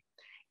energy.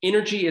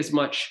 Energy, as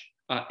much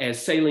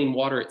as saline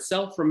water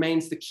itself,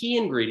 remains the key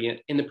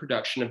ingredient in the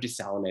production of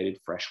desalinated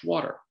fresh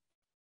water.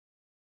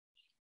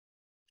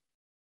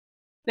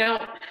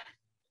 Now,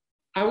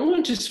 I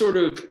want to sort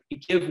of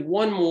give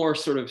one more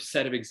sort of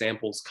set of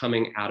examples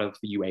coming out of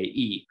the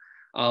UAE.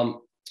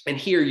 And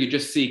here you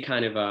just see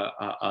kind of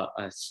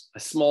a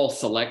small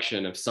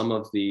selection of some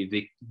of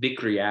the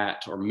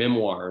dhikriyat or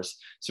memoirs,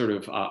 sort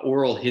of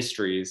oral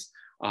histories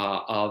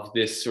of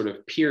this sort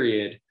of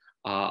period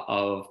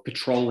of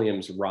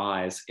petroleum's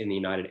rise in the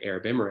United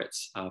Arab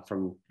Emirates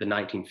from the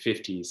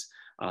 1950s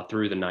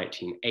through the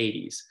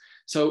 1980s.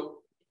 So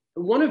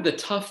one of the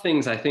tough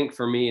things I think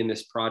for me in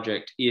this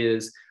project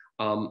is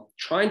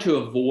trying to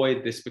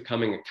avoid this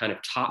becoming a kind of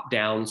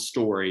top-down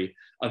story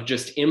of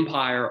just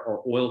empire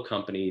or oil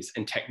companies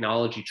and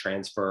technology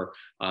transfer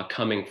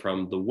coming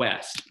from the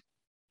West.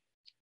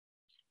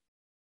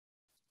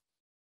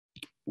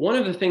 One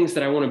of the things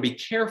that I want to be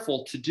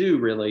careful to do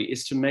really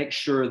is to make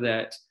sure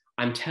that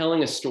I'm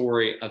telling a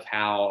story of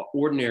how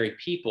ordinary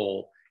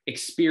people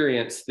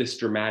experience this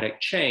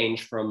dramatic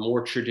change from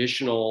more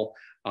traditional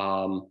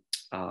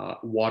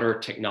water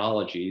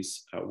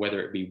technologies,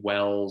 whether it be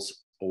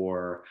wells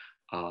or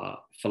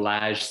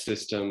filage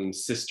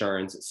systems,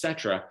 cisterns, et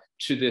cetera,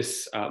 to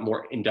this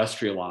more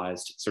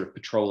industrialized, sort of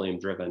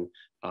petroleum-driven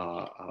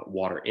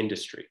water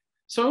industry.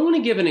 So I want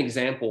to give an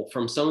example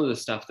from some of the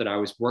stuff that I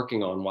was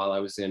working on while I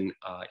was in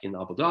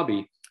Abu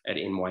Dhabi at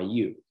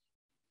NYU.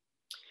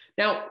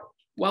 Now,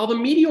 while the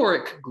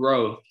meteoric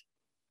growth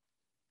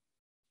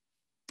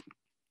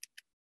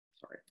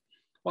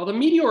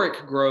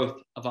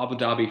of Abu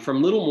Dhabi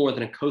from little more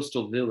than a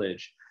coastal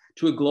village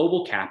to a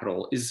global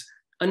capital is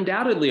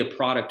undoubtedly a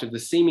product of the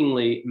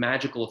seemingly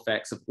magical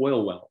effects of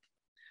oil wealth,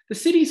 the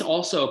city is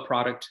also a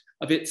product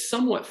of its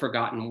somewhat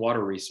forgotten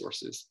water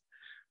resources,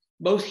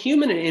 both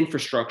human and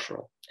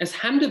infrastructural. As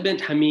Hamda bint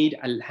Hamid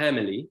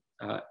al-Hamili,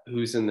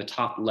 who's in the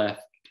top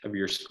left of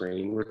your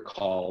screen,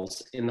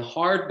 recalls, in the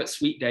hard but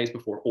sweet days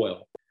before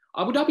oil,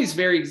 Abu Dhabi's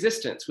very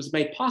existence was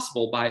made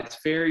possible by its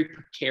very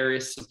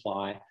precarious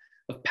supply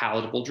of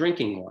palatable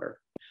drinking water.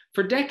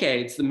 For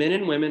decades, the men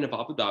and women of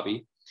Abu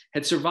Dhabi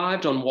had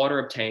survived on water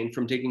obtained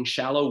from digging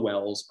shallow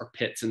wells or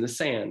pits in the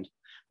sand.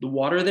 The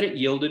water that it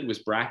yielded was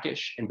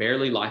brackish and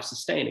barely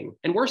life-sustaining.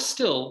 And worse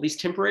still, these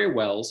temporary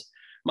wells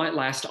might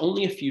last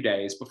only a few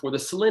days before the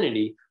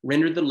salinity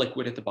rendered the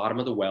liquid at the bottom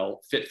of the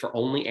well fit for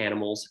only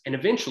animals and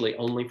eventually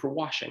only for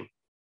washing.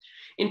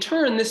 In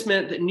turn, this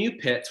meant that new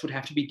pits would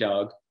have to be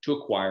dug to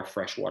acquire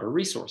freshwater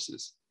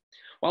resources.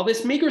 While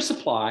this meager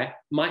supply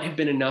might have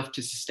been enough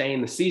to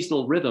sustain the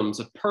seasonal rhythms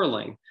of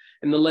pearling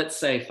and the, let's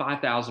say,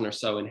 5,000 or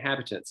so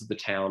inhabitants of the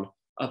town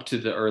up to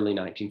the early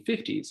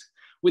 1950s,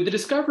 with the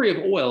discovery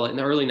of oil in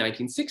the early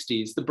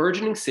 1960s, the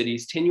burgeoning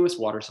city's tenuous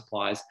water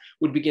supplies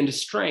would begin to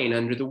strain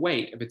under the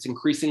weight of its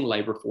increasing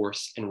labor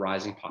force and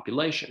rising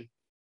population.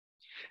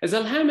 As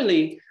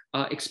Al-Hamili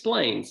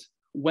explains,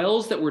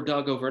 wells that were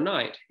dug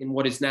overnight in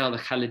what is now the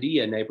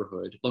Khalidiyya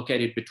neighborhood,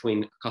 located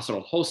between Qasr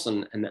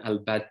al-Hosn and the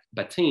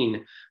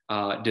Al-Batin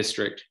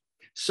district,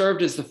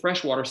 served as the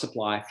freshwater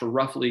supply for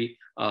roughly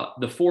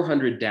the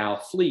 400 dhow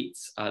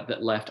fleets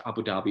that left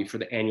Abu Dhabi for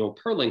the annual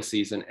pearling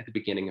season at the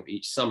beginning of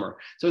each summer.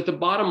 So at the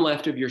bottom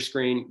left of your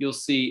screen, you'll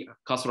see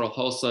Qasr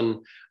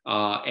al-Hosn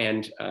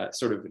and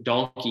sort of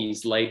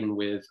donkeys laden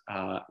with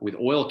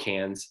oil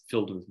cans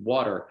filled with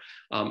water.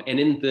 And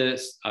in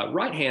the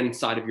right-hand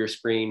side of your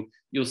screen,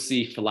 you'll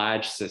see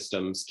filage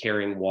systems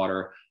carrying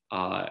water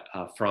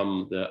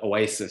from the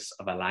oasis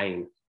of Al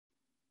Ain,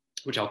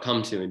 which I'll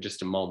come to in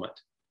just a moment.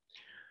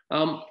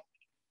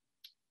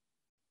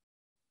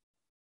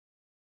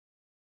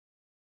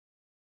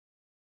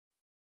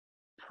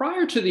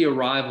 Prior to the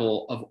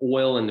arrival of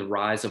oil and the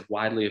rise of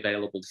widely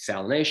available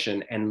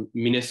desalination and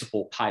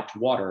municipal piped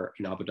water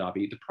in Abu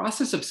Dhabi, the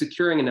process of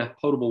securing enough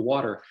potable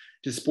water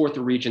to support the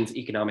region's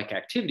economic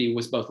activity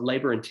was both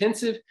labor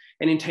intensive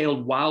and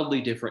entailed wildly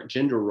different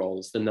gender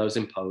roles than those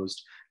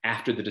imposed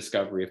after the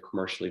discovery of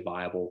commercially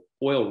viable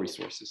oil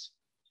resources.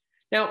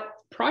 Now,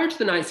 prior to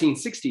the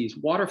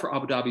 1960s, water for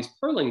Abu Dhabi's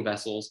pearling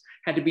vessels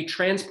had to be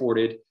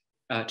transported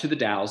to the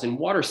dhows in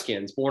water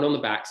skins borne on the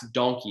backs of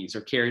donkeys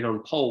or carried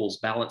on poles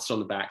balanced on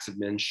the backs of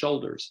men's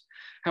shoulders.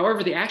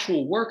 However, the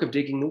actual work of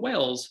digging the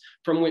wells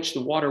from which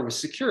the water was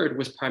secured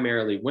was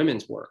primarily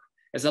women's work.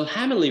 As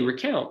Al-Hamili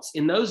recounts,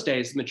 in those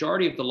days, the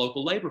majority of the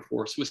local labor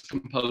force was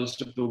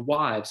composed of the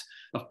wives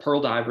of pearl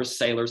divers,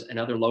 sailors, and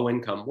other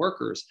low-income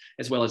workers,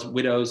 as well as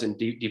widows and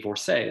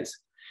divorcees.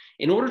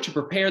 In order to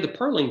prepare the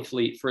pearling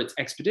fleet for its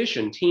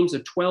expedition, teams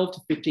of 12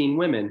 to 15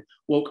 women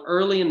woke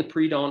early in the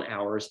pre-dawn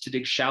hours to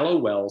dig shallow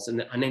wells in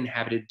the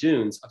uninhabited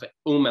dunes of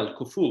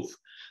al-Kufuf,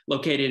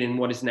 located in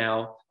what is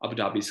now Abu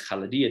Dhabi's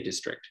Khalidiyya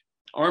district.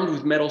 Armed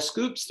with metal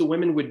scoops, the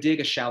women would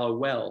dig a shallow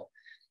well.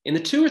 In the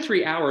 2 or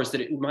 3 hours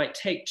that it might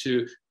take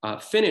to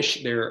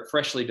finish their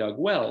freshly dug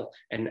well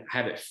and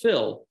have it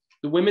fill,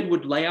 the women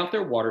would lay out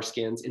their water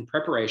skins in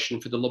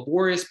preparation for the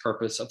laborious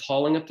purpose of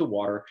hauling up the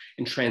water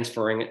and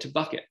transferring it to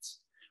buckets.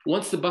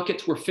 Once the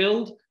buckets were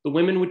filled, the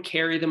women would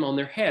carry them on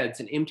their heads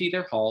and empty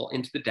their haul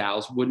into the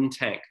dhow's wooden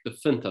tank, the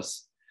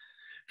fintas.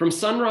 From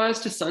sunrise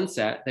to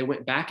sunset, they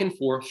went back and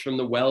forth from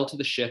the well to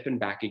the ship and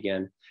back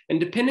again. And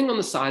depending on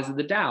the size of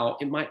the dhow,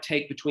 it might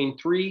take between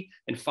 3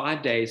 and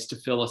 5 days to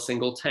fill a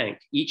single tank,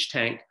 each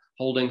tank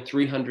holding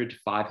 300 to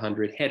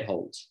 500 head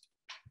holds.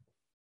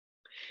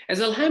 As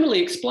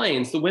Al-Hamili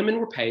explains, the women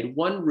were paid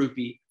 1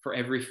 rupee for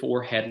every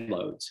 4 head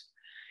loads.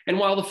 And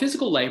while the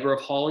physical labor of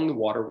hauling the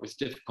water was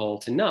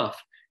difficult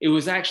enough, it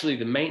was actually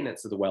the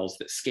maintenance of the wells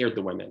that scared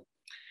the women.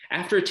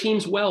 After a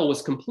team's well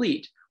was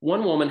complete,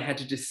 one woman had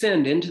to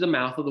descend into the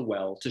mouth of the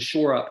well to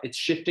shore up its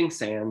shifting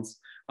sands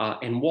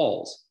and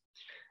walls.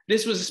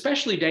 This was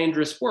especially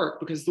dangerous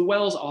work because the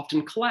wells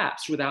often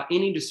collapsed without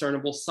any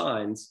discernible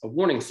signs,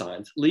 warning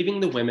signs, leaving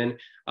the women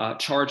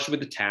charged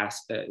with the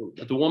task,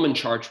 the woman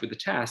charged with the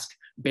task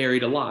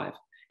buried alive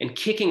and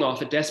kicking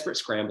off a desperate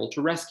scramble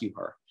to rescue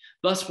her.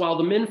 Thus, while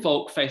the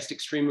menfolk faced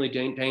extremely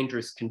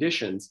dangerous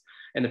conditions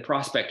and the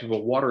prospect of a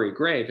watery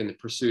grave in the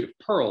pursuit of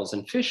pearls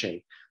and fishing,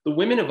 the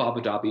women of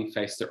Abu Dhabi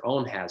faced their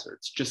own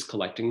hazards, just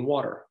collecting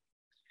water.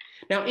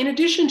 Now, in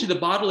addition to the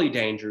bodily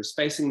dangers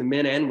facing the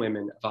men and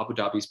women of Abu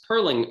Dhabi's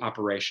pearling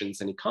operations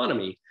and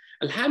economy,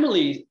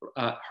 Al-Hamili,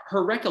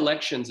 her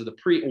recollections of the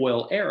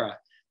pre-oil era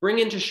bring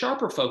into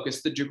sharper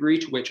focus the degree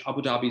to which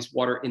Abu Dhabi's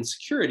water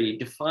insecurity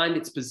defined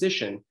its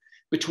position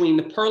between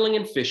the pearling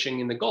and fishing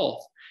in the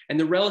Gulf and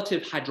the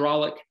relative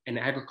hydraulic and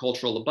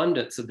agricultural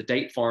abundance of the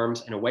date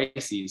farms and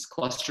oases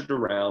clustered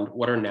around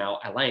what are now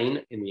Al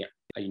Ain in the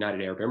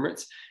United Arab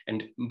Emirates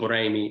and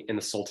Buraimi in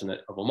the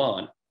Sultanate of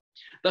Oman.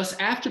 Thus,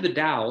 after the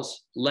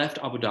dhows left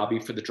Abu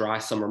Dhabi for the dry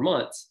summer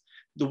months,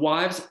 the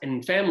wives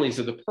and families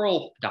of the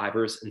pearl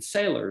divers and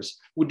sailors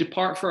would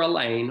depart for Al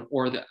Ain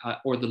or the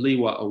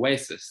Liwa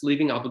oasis,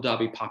 leaving Abu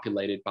Dhabi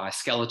populated by a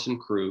skeleton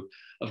crew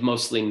of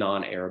mostly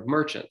non-Arab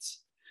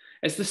merchants.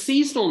 As the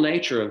seasonal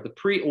nature of the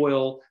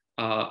pre-oil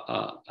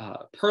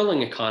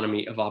pearling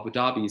economy of Abu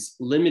Dhabi's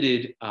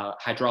limited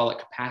hydraulic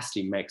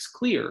capacity makes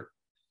clear,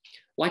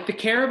 like the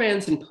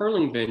caravans and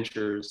pearling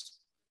ventures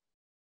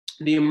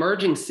the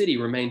emerging city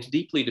remained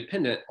deeply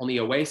dependent on the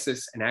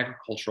oasis and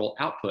agricultural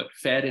output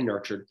fed and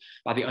nurtured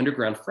by the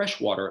underground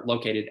freshwater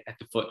located at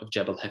the foot of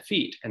Jebel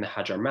Hafit and the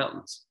Hajar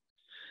Mountains.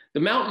 The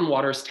mountain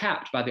waters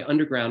tapped by the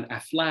underground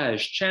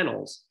afflage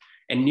channels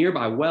and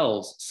nearby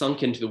wells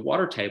sunk into the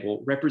water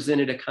table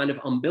represented a kind of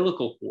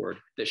umbilical cord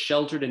that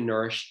sheltered and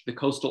nourished the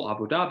coastal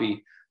Abu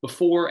Dhabi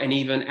before and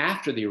even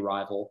after the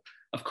arrival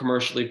of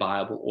commercially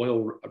viable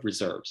oil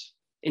reserves.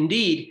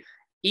 Indeed,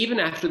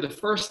 even after the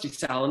first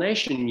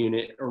desalination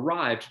unit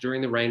arrived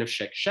during the reign of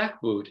Sheikh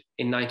Shahbud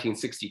in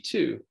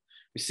 1962,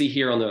 we see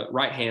here on the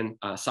right-hand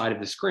side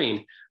of the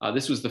screen,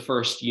 this was the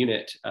first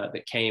unit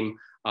that came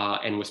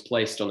and was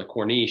placed on the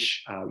Corniche.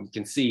 You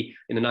can see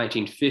in the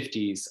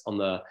 1950s on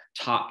the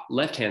top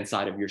left-hand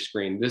side of your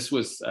screen, this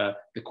was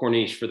the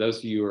Corniche. For those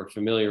of you who are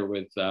familiar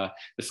with the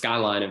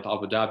skyline of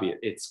Abu Dhabi,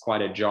 it's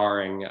quite a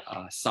jarring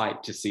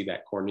sight to see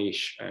that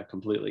Corniche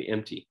completely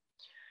empty.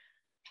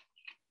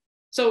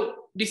 So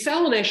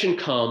desalination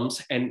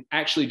comes and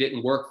actually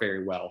didn't work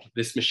very well.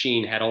 This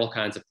machine had all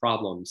kinds of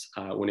problems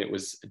when it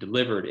was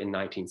delivered in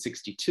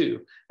 1962.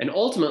 And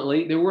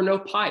ultimately, there were no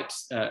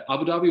pipes.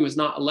 Abu Dhabi was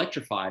not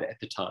electrified at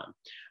the time,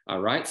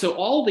 right? So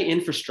all the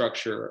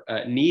infrastructure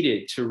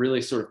needed to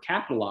really sort of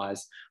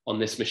capitalize on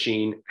this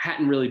machine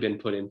hadn't really been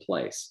put in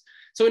place.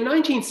 So in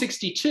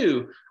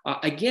 1962,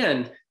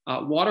 again,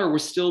 water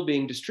was still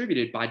being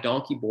distributed by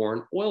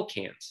donkey-borne oil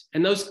cans.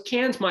 And those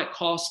cans might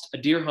cost a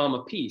dirham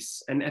a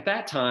piece. And at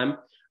that time,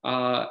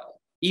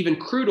 even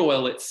crude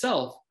oil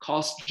itself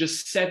cost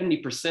just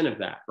 70% of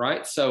that,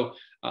 right? So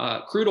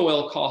crude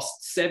oil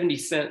costs 70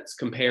 cents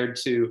compared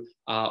to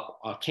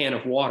a can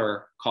of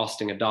water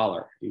costing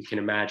 $1, you can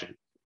imagine.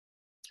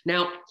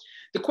 Now,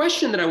 the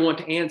question that I want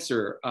to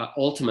answer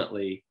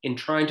ultimately in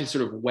trying to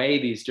sort of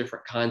weigh these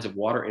different kinds of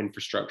water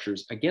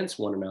infrastructures against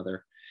one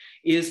another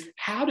is,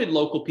 how did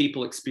local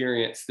people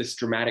experience this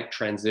dramatic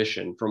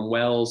transition from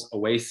wells,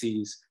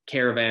 oases,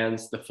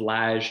 caravans, the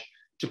flage,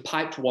 to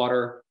piped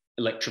water,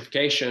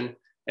 electrification,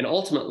 and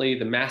ultimately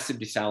the massive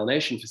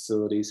desalination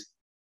facilities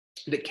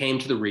that came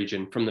to the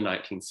region from the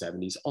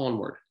 1970s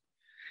onward?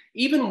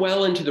 Even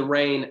well into the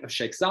reign of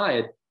Sheikh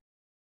Zayed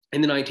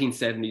in the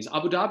 1970s,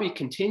 Abu Dhabi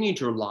continued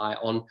to rely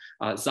on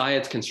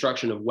Zayed's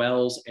construction of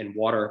wells and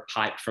water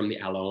piped from the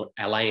Al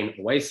Ain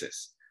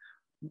oasis.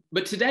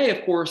 But today,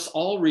 of course,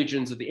 all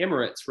regions of the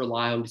Emirates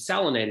rely on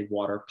desalinated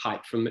water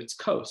piped from its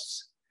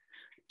coasts.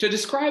 To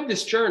describe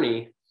this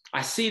journey,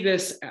 I see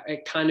this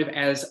kind of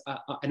as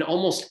an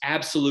almost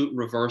absolute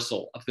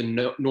reversal of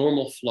the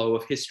normal flow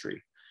of history.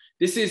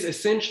 This is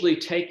essentially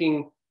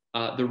taking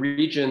the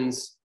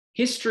region's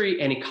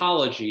history and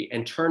ecology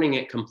and turning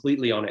it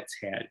completely on its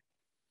head.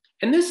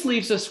 And this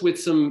leaves us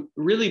with some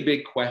really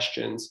big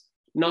questions,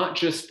 not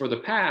just for the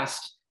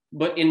past,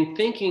 but in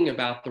thinking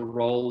about the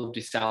role of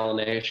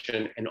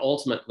desalination and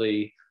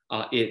ultimately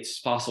its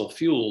fossil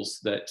fuels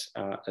that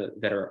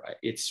are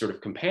its sort of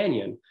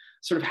companion,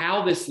 sort of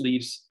how this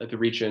leaves the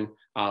region,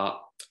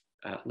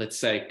 let's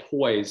say,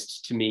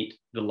 poised to meet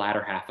the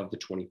latter half of the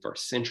 21st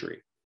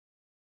century.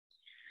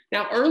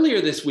 Now, earlier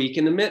this week,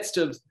 in the midst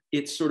of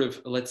its sort of,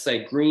 let's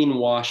say,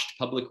 greenwashed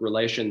public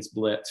relations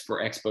blitz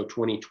for Expo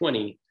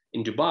 2020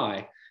 in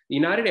Dubai, the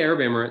United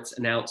Arab Emirates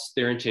announced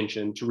their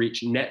intention to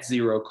reach net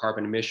zero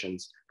carbon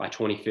emissions by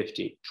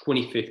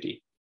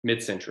 2050,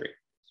 mid-century.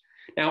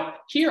 Now,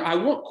 here I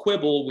won't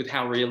quibble with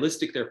how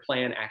realistic their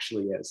plan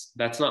actually is.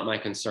 That's not my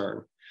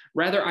concern.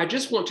 Rather, I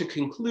just want to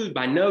conclude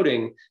by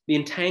noting the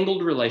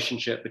entangled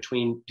relationship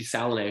between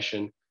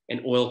desalination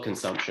and oil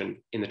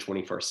consumption in the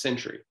 21st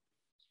century.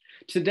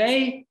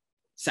 Today,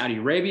 Saudi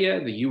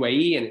Arabia, the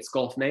UAE, and its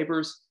Gulf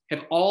neighbors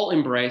have all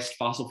embraced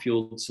fossil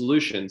fuel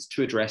solutions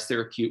to address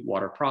their acute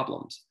water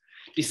problems.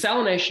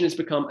 Desalination has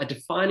become a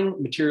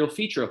defining material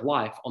feature of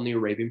life on the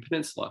Arabian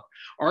Peninsula,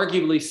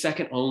 arguably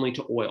second only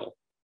to oil.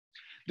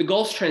 The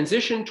Gulf's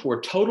transition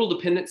toward total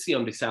dependency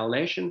on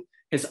desalination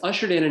has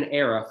ushered in an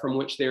era from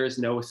which there is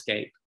no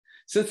escape.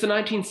 Since the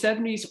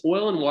 1970s,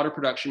 oil and water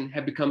production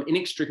have become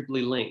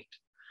inextricably linked.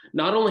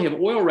 Not only have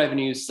oil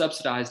revenues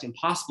subsidized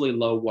impossibly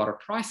low water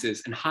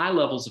prices and high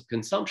levels of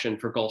consumption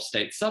for Gulf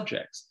state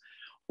subjects,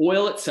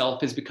 oil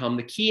itself has become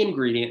the key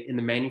ingredient in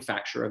the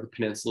manufacture of the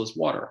peninsula's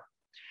water.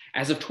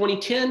 As of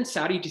 2010,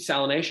 Saudi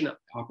desalination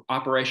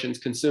operations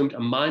consumed a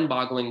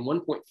mind-boggling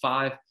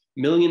 1.5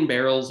 million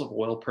barrels of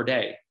oil per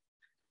day,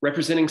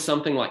 representing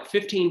something like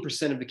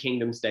 15% of the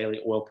kingdom's daily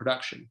oil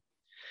production.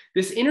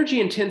 This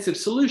energy-intensive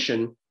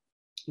solution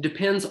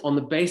depends on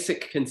the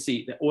basic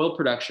conceit that oil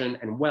production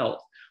and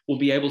wealth will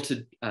be able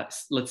to,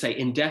 let's say,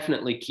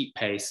 indefinitely keep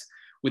pace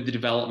with the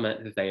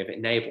development that they have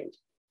enabled.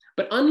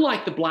 But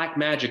unlike the black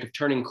magic of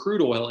turning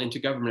crude oil into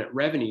government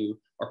revenue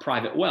or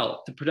private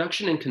wealth, the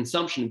production and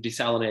consumption of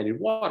desalinated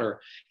water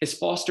has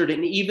fostered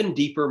an even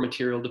deeper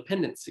material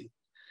dependency.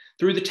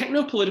 Through the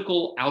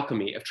technopolitical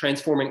alchemy of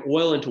transforming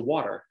oil into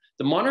water,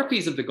 the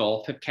monarchies of the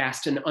Gulf have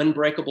cast an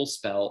unbreakable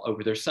spell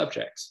over their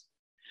subjects.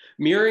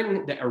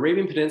 Mirroring the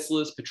Arabian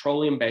Peninsula's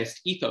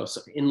petroleum-based ethos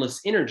of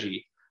endless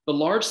energy, the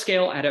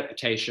large-scale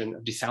adaptation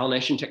of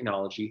desalination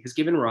technology has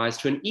given rise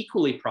to an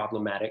equally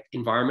problematic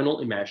environmental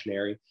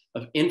imaginary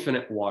of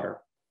infinite water.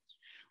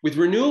 With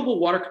renewable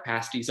water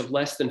capacities of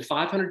less than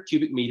 500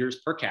 cubic meters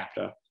per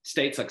capita,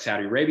 states like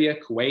Saudi Arabia,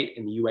 Kuwait,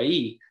 and the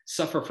UAE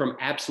suffer from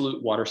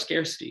absolute water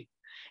scarcity.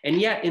 And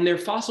yet, in their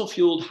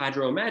fossil-fueled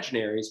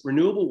hydro-imaginaries,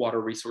 renewable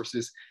water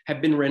resources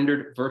have been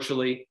rendered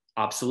virtually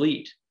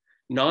obsolete.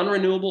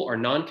 Non-renewable or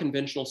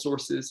non-conventional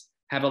sources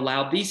have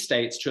allowed these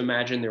states to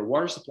imagine their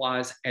water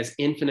supplies as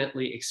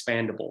infinitely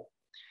expandable.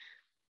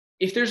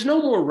 If there's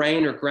no more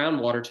rain or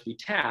groundwater to be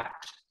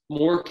tapped,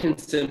 more can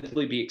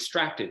simply be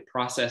extracted,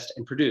 processed,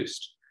 and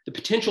produced. The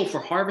potential for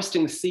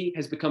harvesting the sea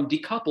has become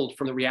decoupled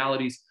from the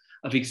realities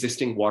of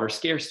existing water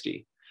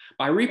scarcity.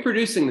 By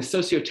reproducing the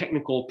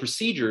socio-technical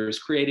procedures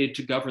created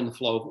to govern the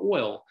flow of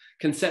oil,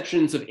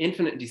 conceptions of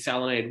infinite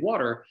desalinated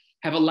water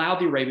have allowed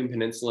the Arabian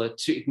Peninsula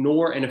to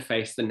ignore and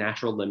efface the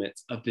natural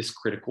limits of this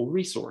critical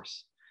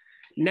resource.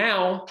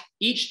 Now,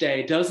 each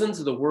day, dozens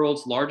of the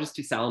world's largest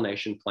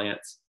desalination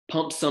plants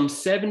pump some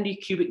 70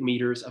 cubic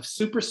meters of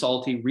super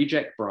salty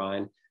reject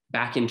brine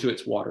back into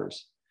its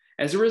waters.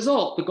 As a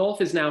result, the Gulf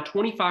is now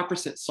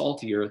 25%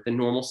 saltier than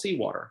normal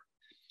seawater.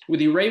 With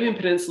the Arabian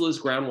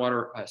Peninsula's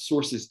groundwater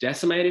sources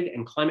decimated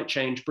and climate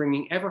change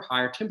bringing ever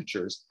higher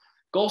temperatures,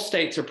 Gulf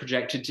states are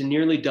projected to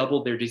nearly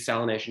double their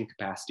desalination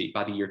capacity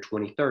by the year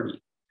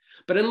 2030.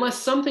 But unless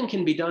something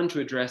can be done to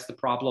address the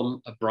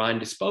problem of brine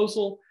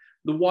disposal,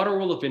 the water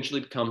will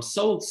eventually become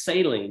so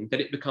saline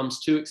that it becomes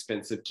too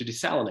expensive to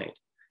desalinate.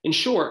 In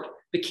short,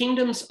 the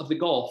kingdoms of the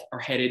Gulf are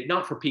headed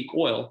not for peak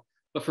oil,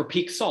 but for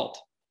peak salt.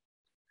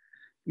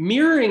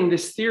 Mirroring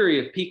this theory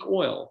of peak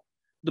oil,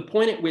 the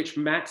point at which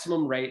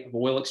maximum rate of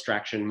oil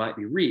extraction might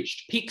be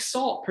reached, peak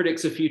salt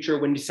predicts a future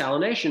when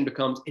desalination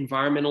becomes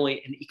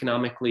environmentally and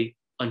economically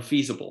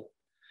unfeasible.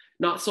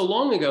 Not so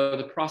long ago,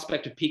 the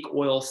prospect of peak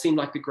oil seemed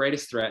like the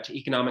greatest threat to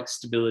economic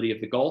stability of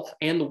the Gulf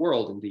and the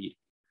world indeed.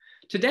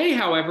 Today,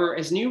 however,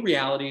 as new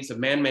realities of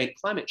man-made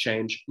climate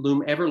change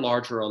loom ever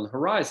larger on the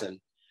horizon,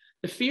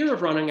 the fear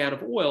of running out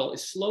of oil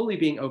is slowly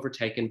being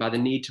overtaken by the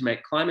need to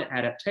make climate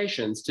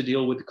adaptations to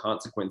deal with the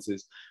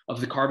consequences of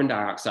the carbon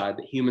dioxide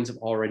that humans have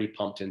already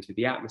pumped into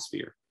the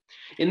atmosphere.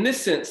 In this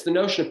sense, the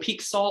notion of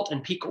peak salt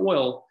and peak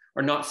oil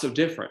are not so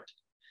different.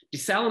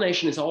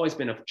 Desalination has always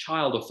been a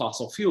child of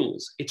fossil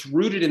fuels. It's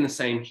rooted in the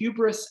same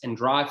hubris and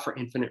drive for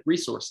infinite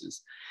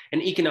resources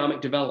and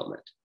economic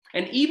development.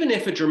 And even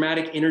if a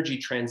dramatic energy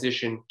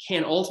transition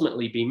can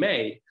ultimately be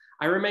made,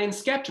 I remain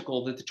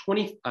skeptical that the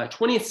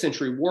 20th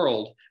century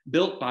world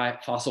built by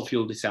fossil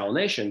fuel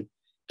desalination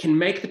can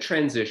make the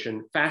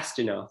transition fast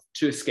enough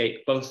to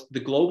escape both the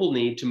global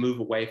need to move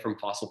away from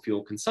fossil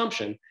fuel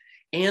consumption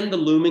and the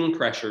looming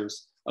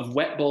pressures of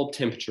wet bulb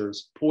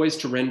temperatures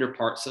poised to render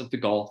parts of the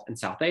Gulf and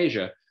South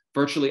Asia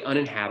virtually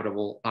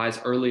uninhabitable by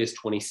as early as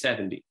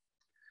 2070.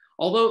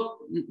 Although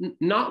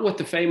not what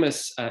the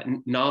famous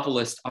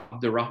novelist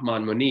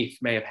Abdurrahman Munif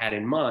may have had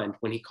in mind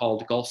when he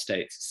called Gulf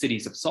states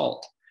cities of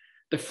salt,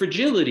 the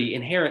fragility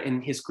inherent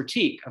in his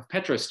critique of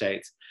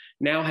petrostates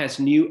now has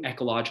new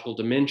ecological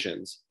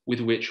dimensions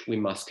with which we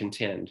must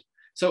contend.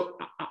 So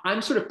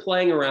I'm sort of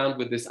playing around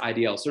with this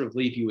idea. I'll sort of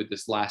leave you with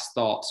this last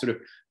thought, sort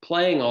of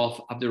playing off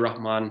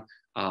Abdurrahman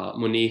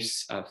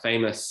Munif's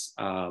famous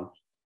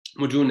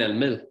Mudun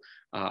al-Mil,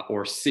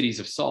 or cities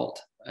of salt.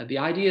 The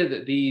idea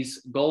that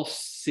these Gulf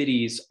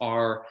cities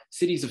are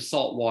cities of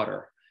salt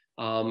water,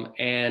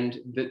 and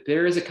that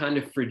there is a kind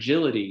of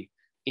fragility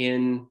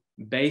in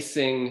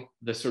basing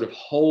the sort of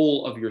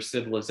whole of your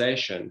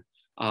civilization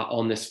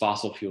on this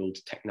fossil fueled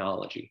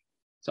technology.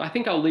 So I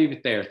think I'll leave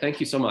it there.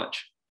 Thank you so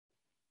much.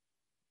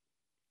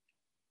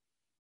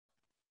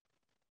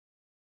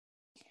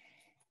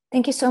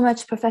 Thank you so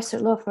much, Professor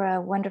Loh, for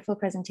a wonderful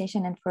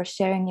presentation and for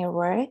sharing your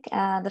work.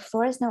 The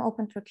floor is now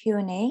open for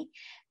Q&A.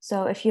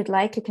 So if you'd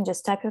like, you can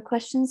just type your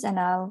questions and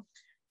I'll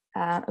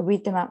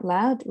read them out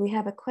loud. We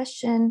have a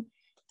question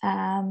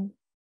from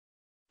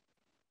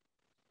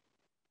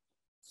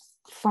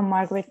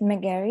Margaret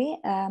McGarry.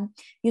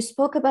 You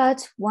spoke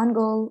about one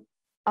goal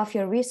of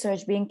your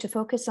research being to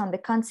focus on the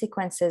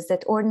consequences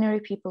that ordinary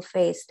people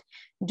faced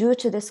due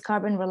to this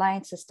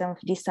carbon-reliant system of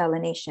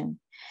desalination.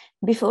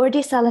 Before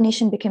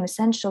desalination became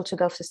essential to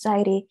Gulf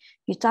society,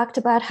 you talked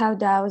about how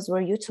dhows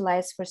were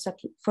utilized for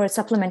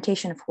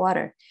supplementation of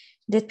water.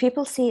 Did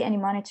people see any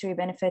monetary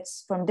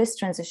benefits from this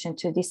transition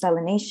to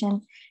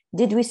desalination?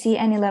 Did we see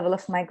any level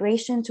of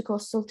migration to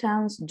coastal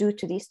towns due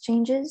to these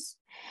changes?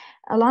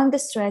 Along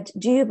this thread,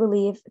 do you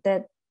believe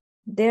that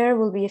there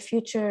will be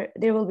future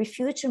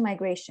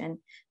migration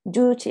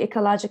due to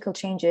ecological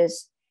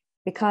changes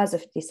because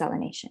of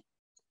desalination?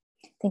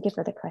 Thank you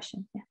for the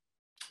question. Yeah.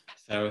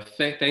 So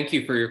thank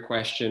you for your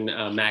question,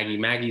 Maggie.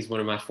 Maggie's one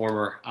of my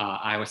former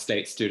Iowa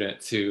State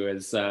students who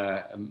has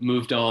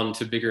moved on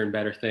to bigger and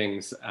better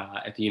things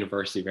at the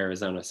University of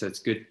Arizona. So it's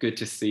good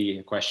to see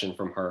a question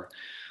from her.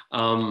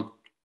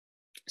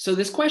 So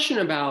this question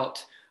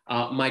about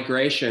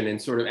migration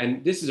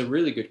and this is a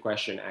really good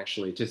question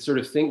actually, to sort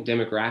of think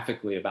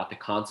demographically about the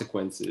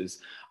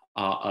consequences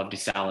of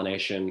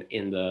desalination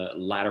in the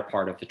latter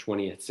part of the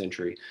 20th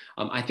century.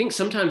 I think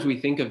sometimes we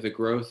think of the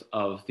growth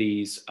of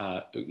these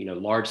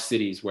large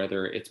cities,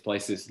 whether it's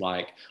places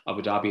like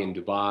Abu Dhabi and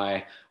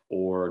Dubai,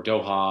 or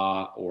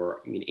Doha,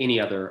 or any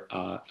other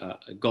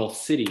Gulf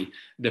city,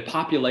 the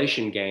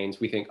population gains,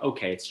 we think,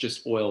 okay, it's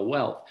just oil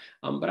wealth.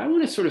 But I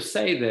want to sort of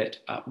say that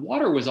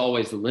water was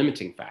always the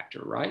limiting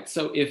factor, right?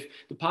 So if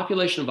the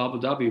population of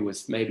Abu Dhabi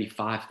was maybe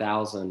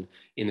 5,000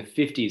 in the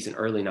 50s and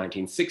early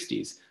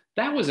 1960s,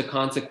 that was a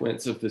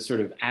consequence of the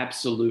sort of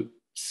absolute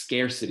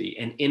scarcity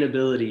and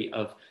inability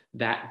of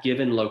that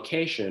given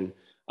location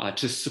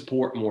to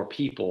support more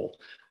people.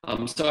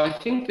 So I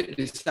think that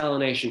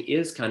desalination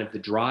is kind of the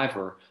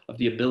driver of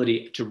the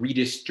ability to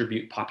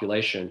redistribute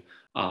population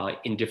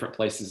in different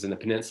places in the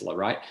peninsula,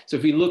 right? So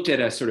if we looked at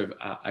a sort of,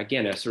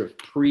 again, a sort of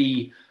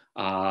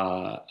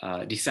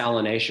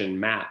pre-desalination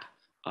map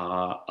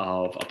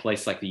of a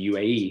place like the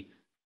UAE,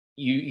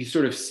 you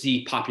sort of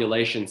see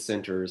population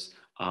centers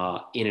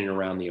in and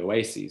around the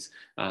oases.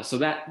 So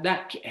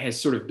that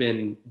has sort of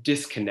been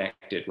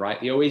disconnected,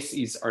 right? The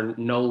oases are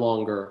no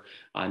longer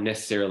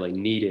necessarily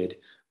needed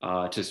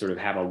to sort of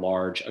have a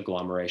large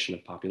agglomeration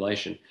of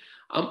population.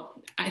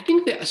 I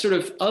think the sort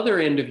of other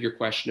end of your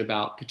question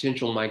about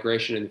potential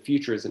migration in the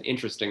future is an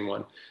interesting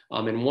one,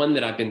 and one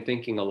that I've been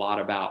thinking a lot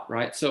about,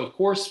 right? So of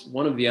course,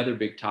 one of the other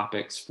big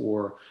topics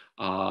for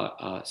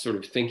sort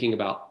of thinking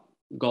about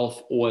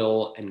Gulf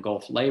oil and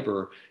Gulf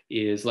labor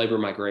is labor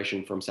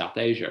migration from South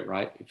Asia,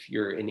 right? If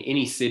you're in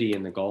any city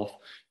in the Gulf,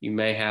 you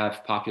may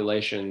have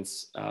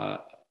populations, 8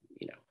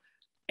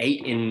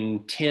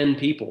 in 10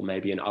 people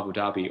maybe in Abu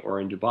Dhabi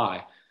or in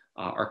Dubai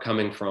are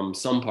coming from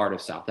some part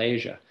of South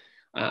Asia.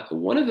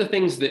 One of the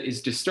things that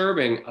is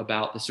disturbing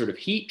about the sort of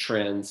heat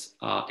trends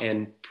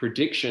and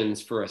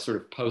predictions for a sort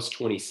of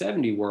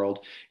post-2070 world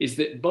is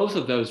that both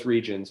of those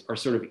regions are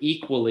sort of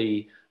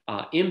equally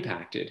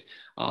impacted.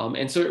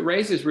 And so it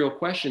raises real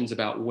questions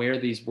about where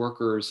these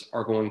workers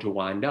are going to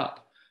wind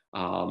up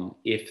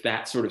if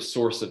that sort of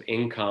source of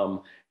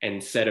income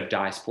and set of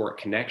diasporic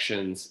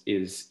connections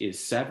is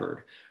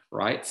severed,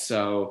 right?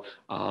 So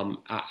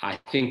I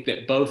think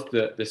that both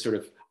the sort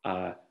of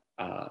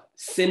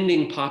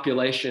sending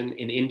population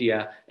in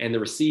India and the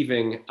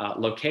receiving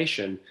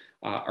location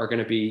are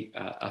going to be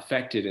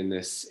affected in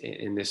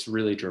this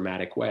really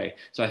dramatic way.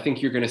 So I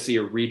think you're going to see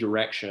a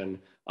redirection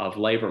of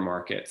labor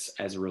markets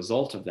as a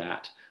result of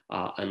that,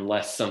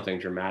 unless something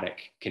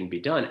dramatic can be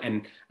done.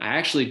 And I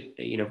actually,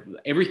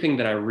 everything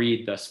that I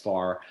read thus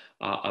far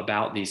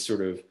about these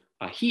sort of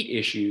heat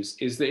issues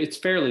is that it's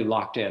fairly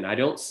locked in. I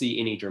don't see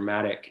any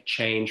dramatic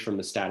change from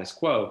the status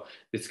quo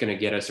that's going to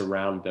get us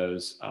around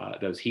those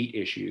heat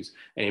issues.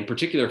 And in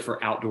particular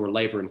for outdoor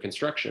labor and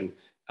construction,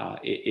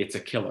 it's a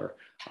killer.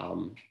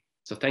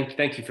 So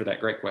thank you for that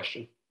great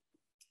question.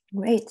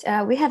 Great.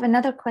 We have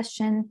another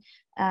question,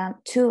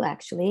 two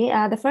actually.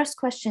 The first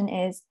question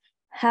is,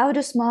 how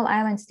do small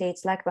island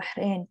states like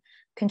Bahrain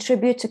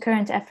contribute to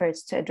current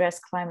efforts to address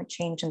climate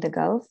change in the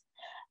Gulf?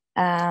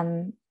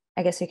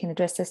 I guess you can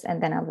address this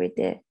and then I'll read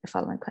the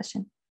following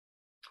question.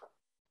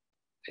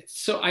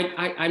 So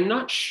I'm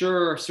not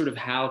sure sort of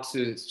how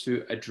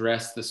to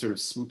address the sort of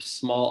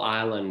small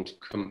island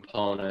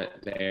component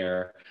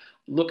there.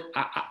 Look,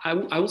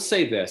 I will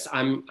say this,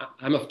 I'm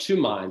of two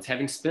minds.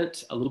 Having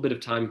spent a little bit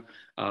of time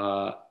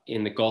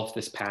in the Gulf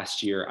this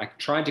past year, I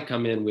tried to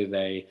come in with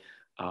a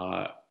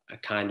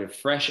kind of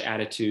fresh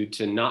attitude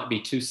to not be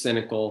too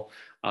cynical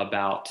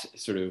about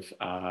sort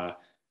of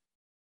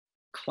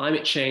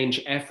climate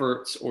change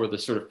efforts or the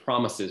sort of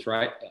promises,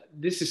 right?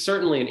 This is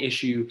certainly an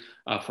issue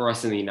for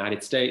us in the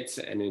United States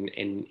and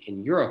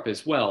in Europe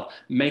as well,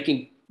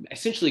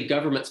 essentially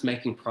governments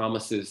making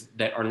promises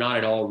that are not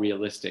at all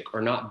realistic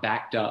or not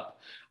backed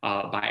up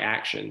by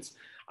actions.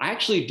 I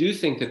actually do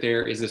think that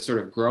there is a sort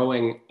of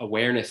growing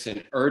awareness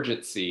and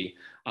urgency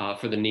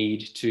for the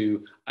need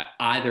to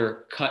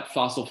either cut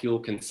fossil fuel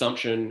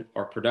consumption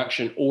or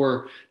production,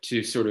 or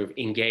to sort of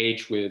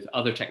engage with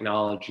other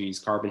technologies,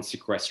 carbon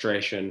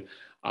sequestration,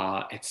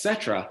 et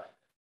cetera.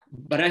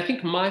 But I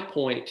think my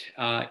point,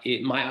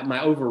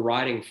 my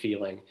overriding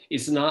feeling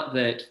is not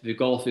that the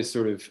Gulf is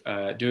sort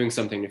of doing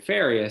something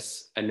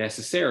nefarious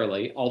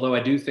necessarily, although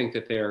I do think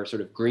that there are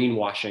sort of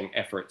greenwashing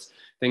efforts.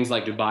 Things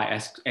like Dubai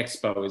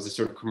Expo is a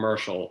sort of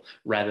commercial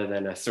rather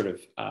than a sort of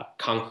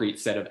concrete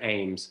set of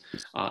aims,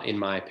 in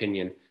my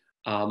opinion.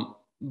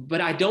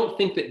 But I don't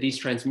think that these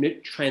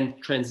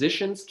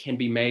transitions can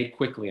be made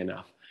quickly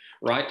enough,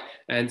 right?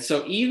 And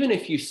so even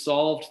if you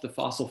solved the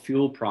fossil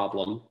fuel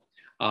problem,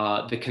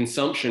 the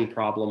consumption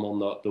problem on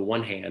the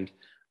one hand,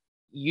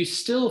 you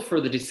still, for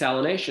the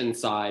desalination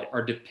side,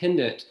 are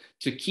dependent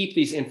to keep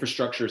these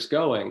infrastructures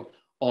going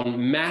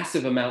on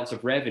massive amounts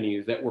of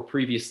revenue that were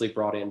previously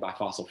brought in by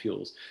fossil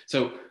fuels.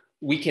 So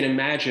we can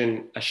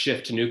imagine a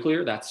shift to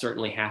nuclear. That's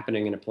certainly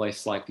happening in a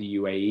place like the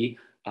UAE,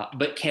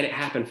 but can it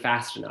happen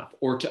fast enough,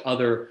 or to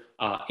other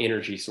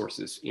energy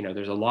sources?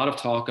 There's a lot of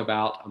talk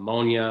about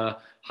ammonia,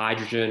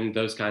 hydrogen,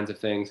 those kinds of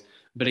things.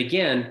 But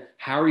again,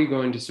 how are you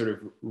going to sort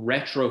of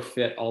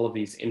retrofit all of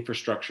these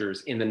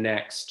infrastructures in the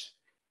next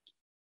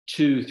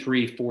 2,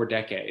 3, 4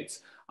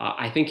 decades.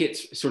 I think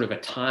it's sort of a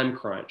time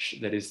crunch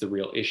that is the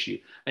real issue.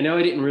 I know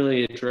I didn't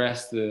really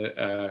address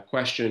the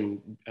question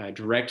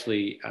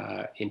directly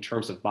in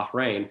terms of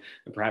Bahrain,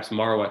 and perhaps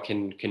Marwa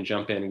can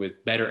jump in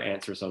with better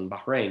answers on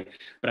Bahrain.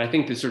 But I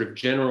think the sort of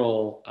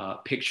general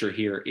picture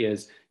here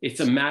is it's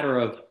a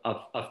matter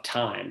of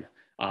time,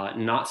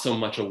 not so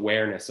much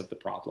awareness of the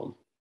problem.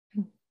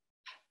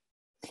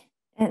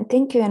 And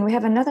thank you. And we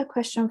have another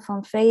question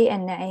from Faye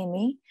and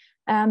Naomi.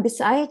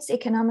 Besides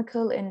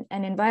economical and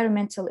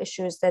environmental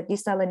issues that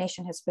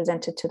desalination has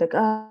presented to the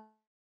Gulf,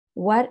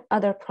 what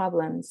other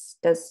problems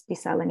does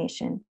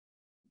desalination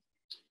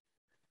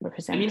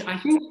represent? I mean, I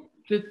think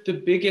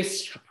the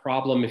biggest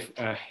problem,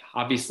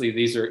 obviously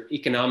these are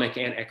economic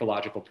and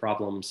ecological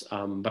problems,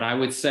 but I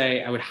would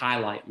say, I would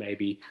highlight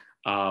maybe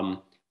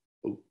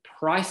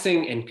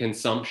pricing and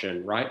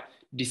consumption, right?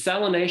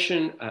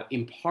 Desalination,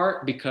 in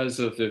part because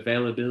of the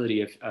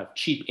availability of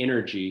cheap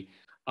energy,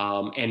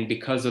 and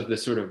because of the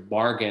sort of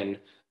bargain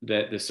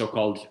that the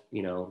so-called,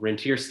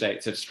 rentier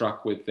states have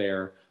struck with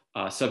their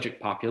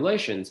subject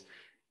populations,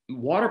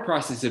 water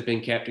prices have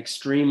been kept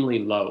extremely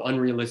low,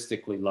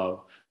 unrealistically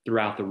low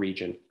throughout the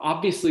region.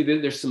 Obviously,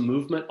 there's some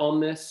movement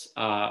on this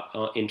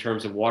in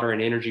terms of water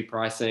and energy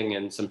pricing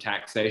and some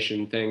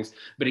taxation things.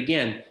 But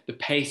again, the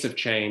pace of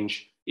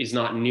change is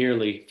not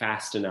nearly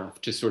fast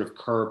enough to sort of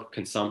curb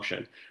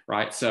consumption,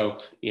 right? So,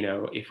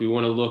 if we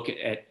want to look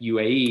at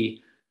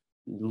UAE,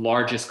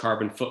 largest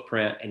carbon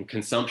footprint and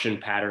consumption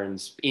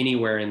patterns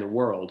anywhere in the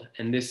world.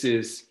 And this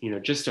is,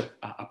 just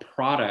a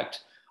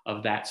product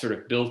of that sort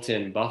of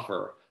built-in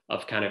buffer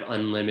of kind of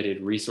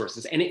unlimited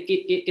resources. And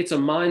it's a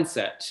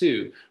mindset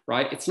too,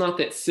 right? It's not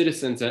that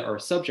citizens or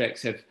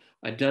subjects have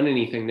done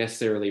anything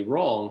necessarily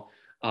wrong,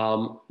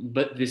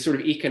 but the sort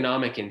of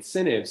economic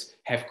incentives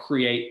have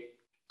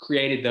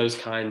created those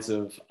kinds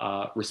of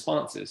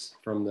responses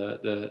from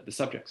the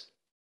subjects.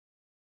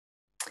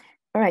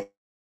 All right.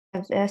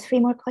 I have 3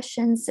 more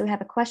questions. So we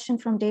have a question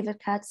from David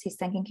Katz. He's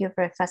thanking you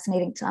for a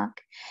fascinating talk.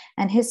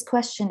 And his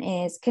question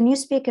is, can you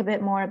speak a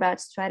bit more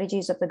about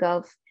strategies of the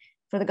Gulf,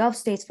 for the Gulf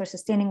states for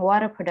sustaining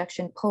water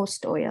production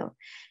post-oil?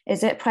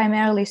 Is it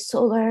primarily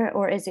solar,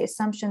 or is the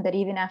assumption that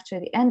even after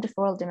the end of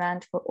world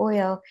demand for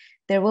oil,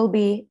 there will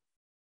be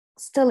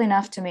still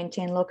enough to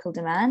maintain local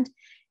demand?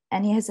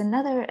 And he has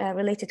another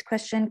related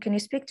question. Can you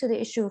speak to the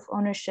issue of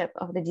ownership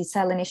of the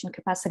desalination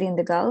capacity in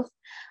the Gulf?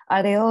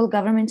 Are they all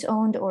government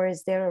owned, or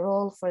is there a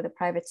role for the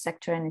private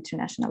sector and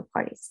international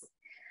parties?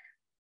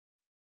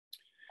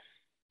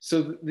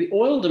 So the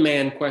oil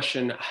demand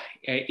question,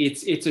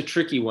 it's a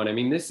tricky one. I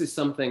mean, this is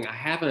something I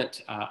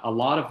haven't, a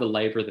lot of the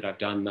labor that I've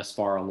done thus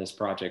far on this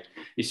project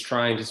is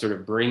trying to sort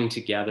of bring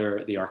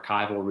together the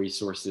archival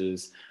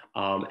resources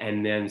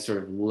and then sort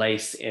of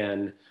lace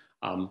in,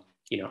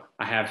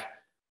 I have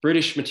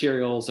British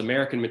materials,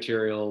 American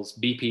materials,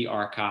 BP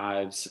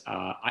archives,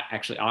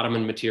 actually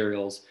Ottoman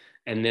materials,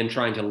 and then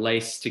trying to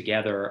lace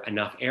together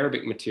enough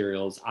Arabic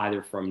materials,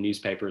 either from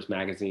newspapers,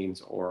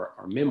 magazines, or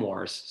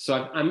memoirs.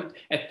 So I'm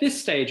at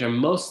this stage, I'm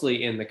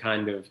mostly in the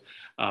kind of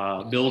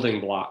building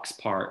blocks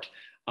part.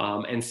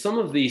 And some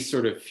of these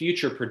sort of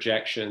future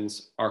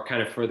projections are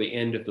kind of for the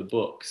end of the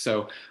book.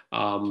 So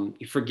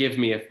forgive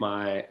me if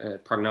my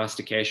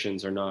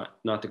prognostications are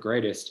not the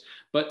greatest.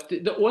 But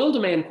the oil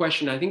demand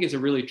question, I think, is a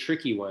really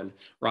tricky one,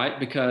 right?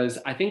 Because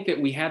I think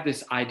that we have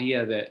this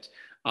idea that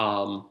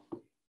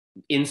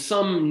in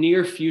some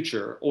near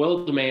future,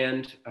 oil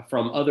demand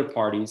from other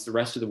parties, the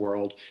rest of the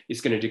world,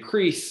 is going to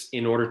decrease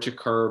in order to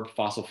curb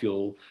fossil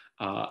fuel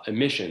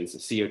emissions,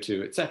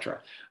 CO2, et cetera.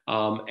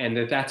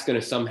 And that's going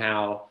to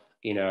somehow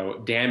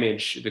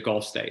damage the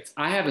Gulf states.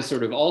 I have a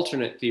sort of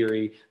alternate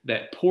theory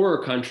that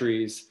poorer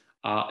countries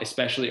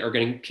especially are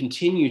going to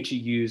continue to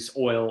use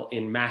oil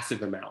in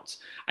massive amounts.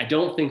 I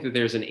don't think that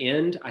there's an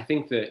end. I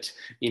think that,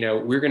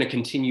 we're going to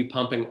continue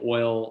pumping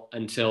oil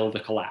until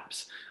the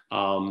collapse.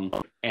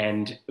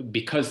 And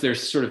because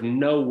there's sort of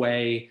no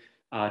way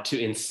to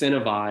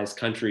incentivize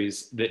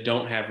countries that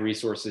don't have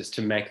resources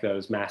to make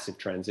those massive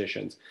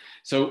transitions.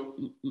 So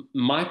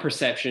my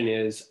perception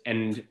is,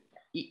 and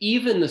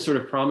even the sort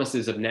of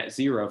promises of net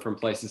zero from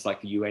places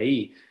like the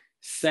UAE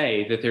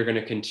say that they're going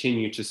to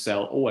continue to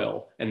sell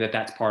oil and that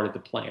that's part of the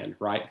plan,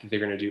 right? That they're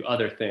going to do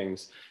other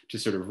things to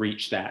sort of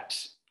reach that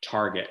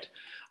target.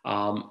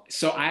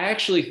 So I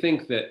actually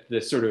think that the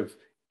sort of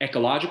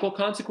ecological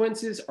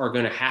consequences are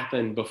going to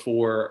happen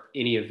before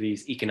any of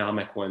these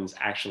economic ones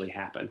actually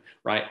happen,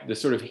 right? The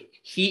sort of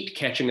heat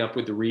catching up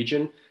with the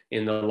region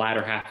in the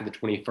latter half of the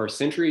 21st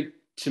century,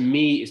 to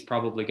me, is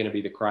probably going to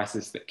be the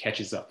crisis that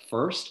catches up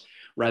first,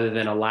 rather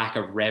than a lack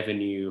of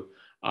revenue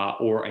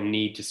or a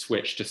need to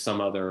switch to some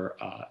other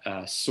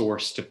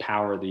source to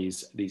power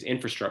these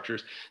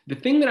infrastructures. The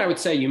thing that I would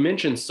say, you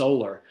mentioned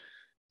solar,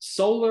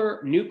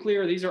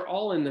 nuclear, these are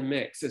all in the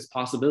mix as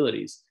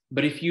possibilities.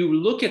 But if you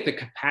look at the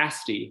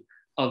capacity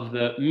of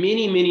the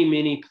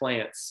many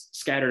plants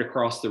scattered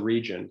across the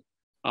region,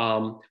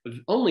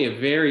 only a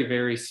very,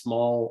 very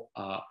small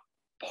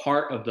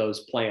part of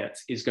those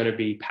plants is going to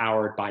be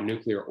powered by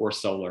nuclear or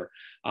solar.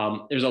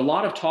 There's a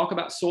lot of talk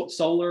about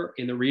solar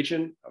in the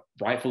region,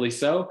 rightfully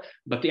so,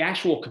 but the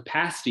actual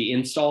capacity,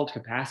 installed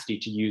capacity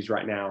to use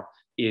right now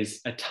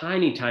is a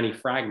tiny, tiny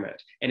fragment.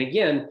 And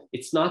again,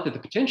 it's not that the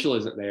potential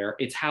isn't there,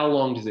 it's how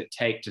long does it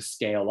take to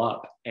scale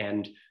up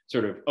and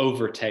sort of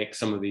overtake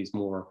some of these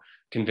more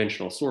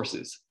conventional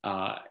sources,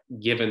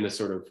 given the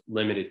sort of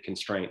limited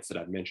constraints that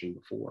I've mentioned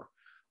before.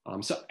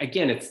 So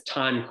again, it's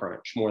time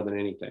crunch more than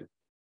anything.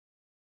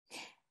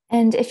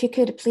 And if you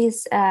could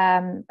please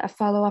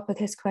follow up with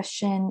his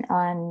question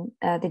on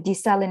the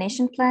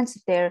desalination plants,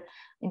 if they're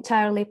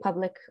entirely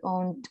public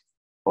owned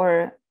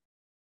or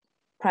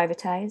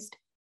privatized.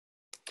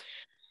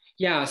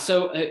 Yeah,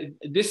 so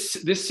this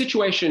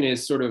situation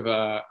is sort of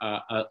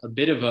a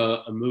bit of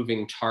a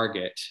moving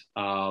target,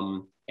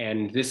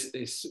 and this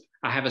is,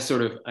 I have a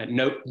sort of a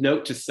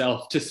note to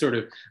self to sort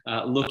of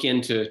look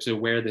into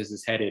where this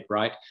is headed,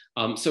 right?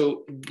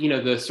 So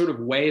the sort of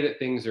way that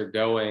things are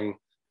going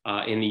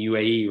in the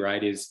UAE,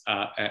 right, is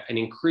an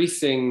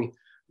increasing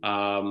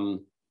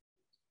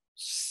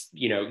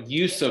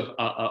use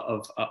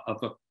of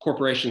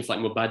corporations like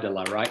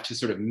Mubadala, right, to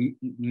sort of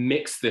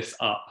mix this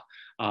up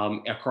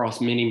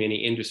across many, many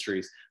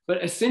industries.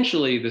 But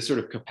essentially, the sort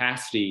of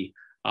capacity,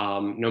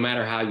 no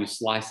matter how you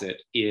slice it,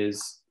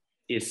 is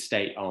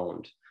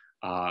state-owned.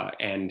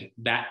 And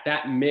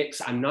that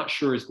mix, I'm not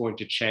sure is going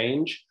to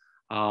change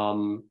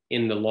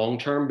in the long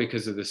term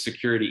because of the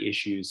security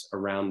issues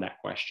around that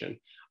question.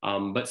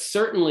 But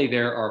certainly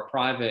there are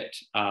private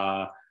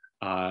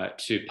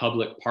to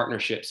public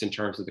partnerships in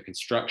terms of the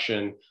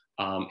construction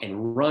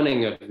and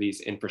running of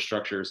these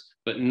infrastructures,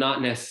 but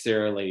not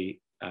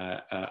necessarily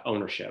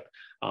ownership.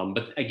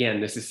 But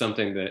again, this is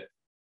something that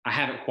I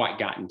haven't quite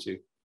gotten to.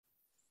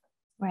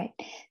 Right.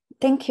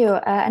 Thank you.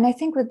 And I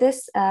think with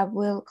this,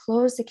 we'll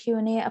close the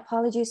Q&A.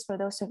 Apologies for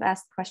those who've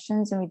asked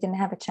questions and we didn't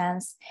have a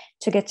chance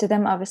to get to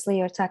them. Obviously,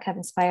 your talk have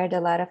inspired a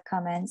lot of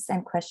comments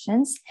and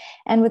questions.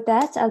 And with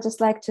that, I'll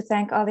just like to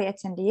thank all the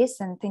attendees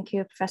and thank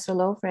you, Professor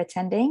Lowe, for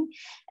attending.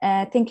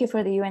 Thank you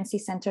for the UNC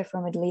Center for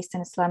Middle East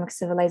and Islamic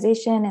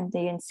Civilization and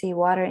the UNC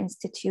Water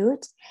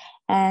Institute.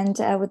 And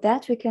with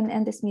that, we can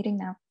end this meeting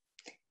now.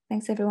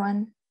 Thanks,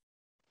 everyone.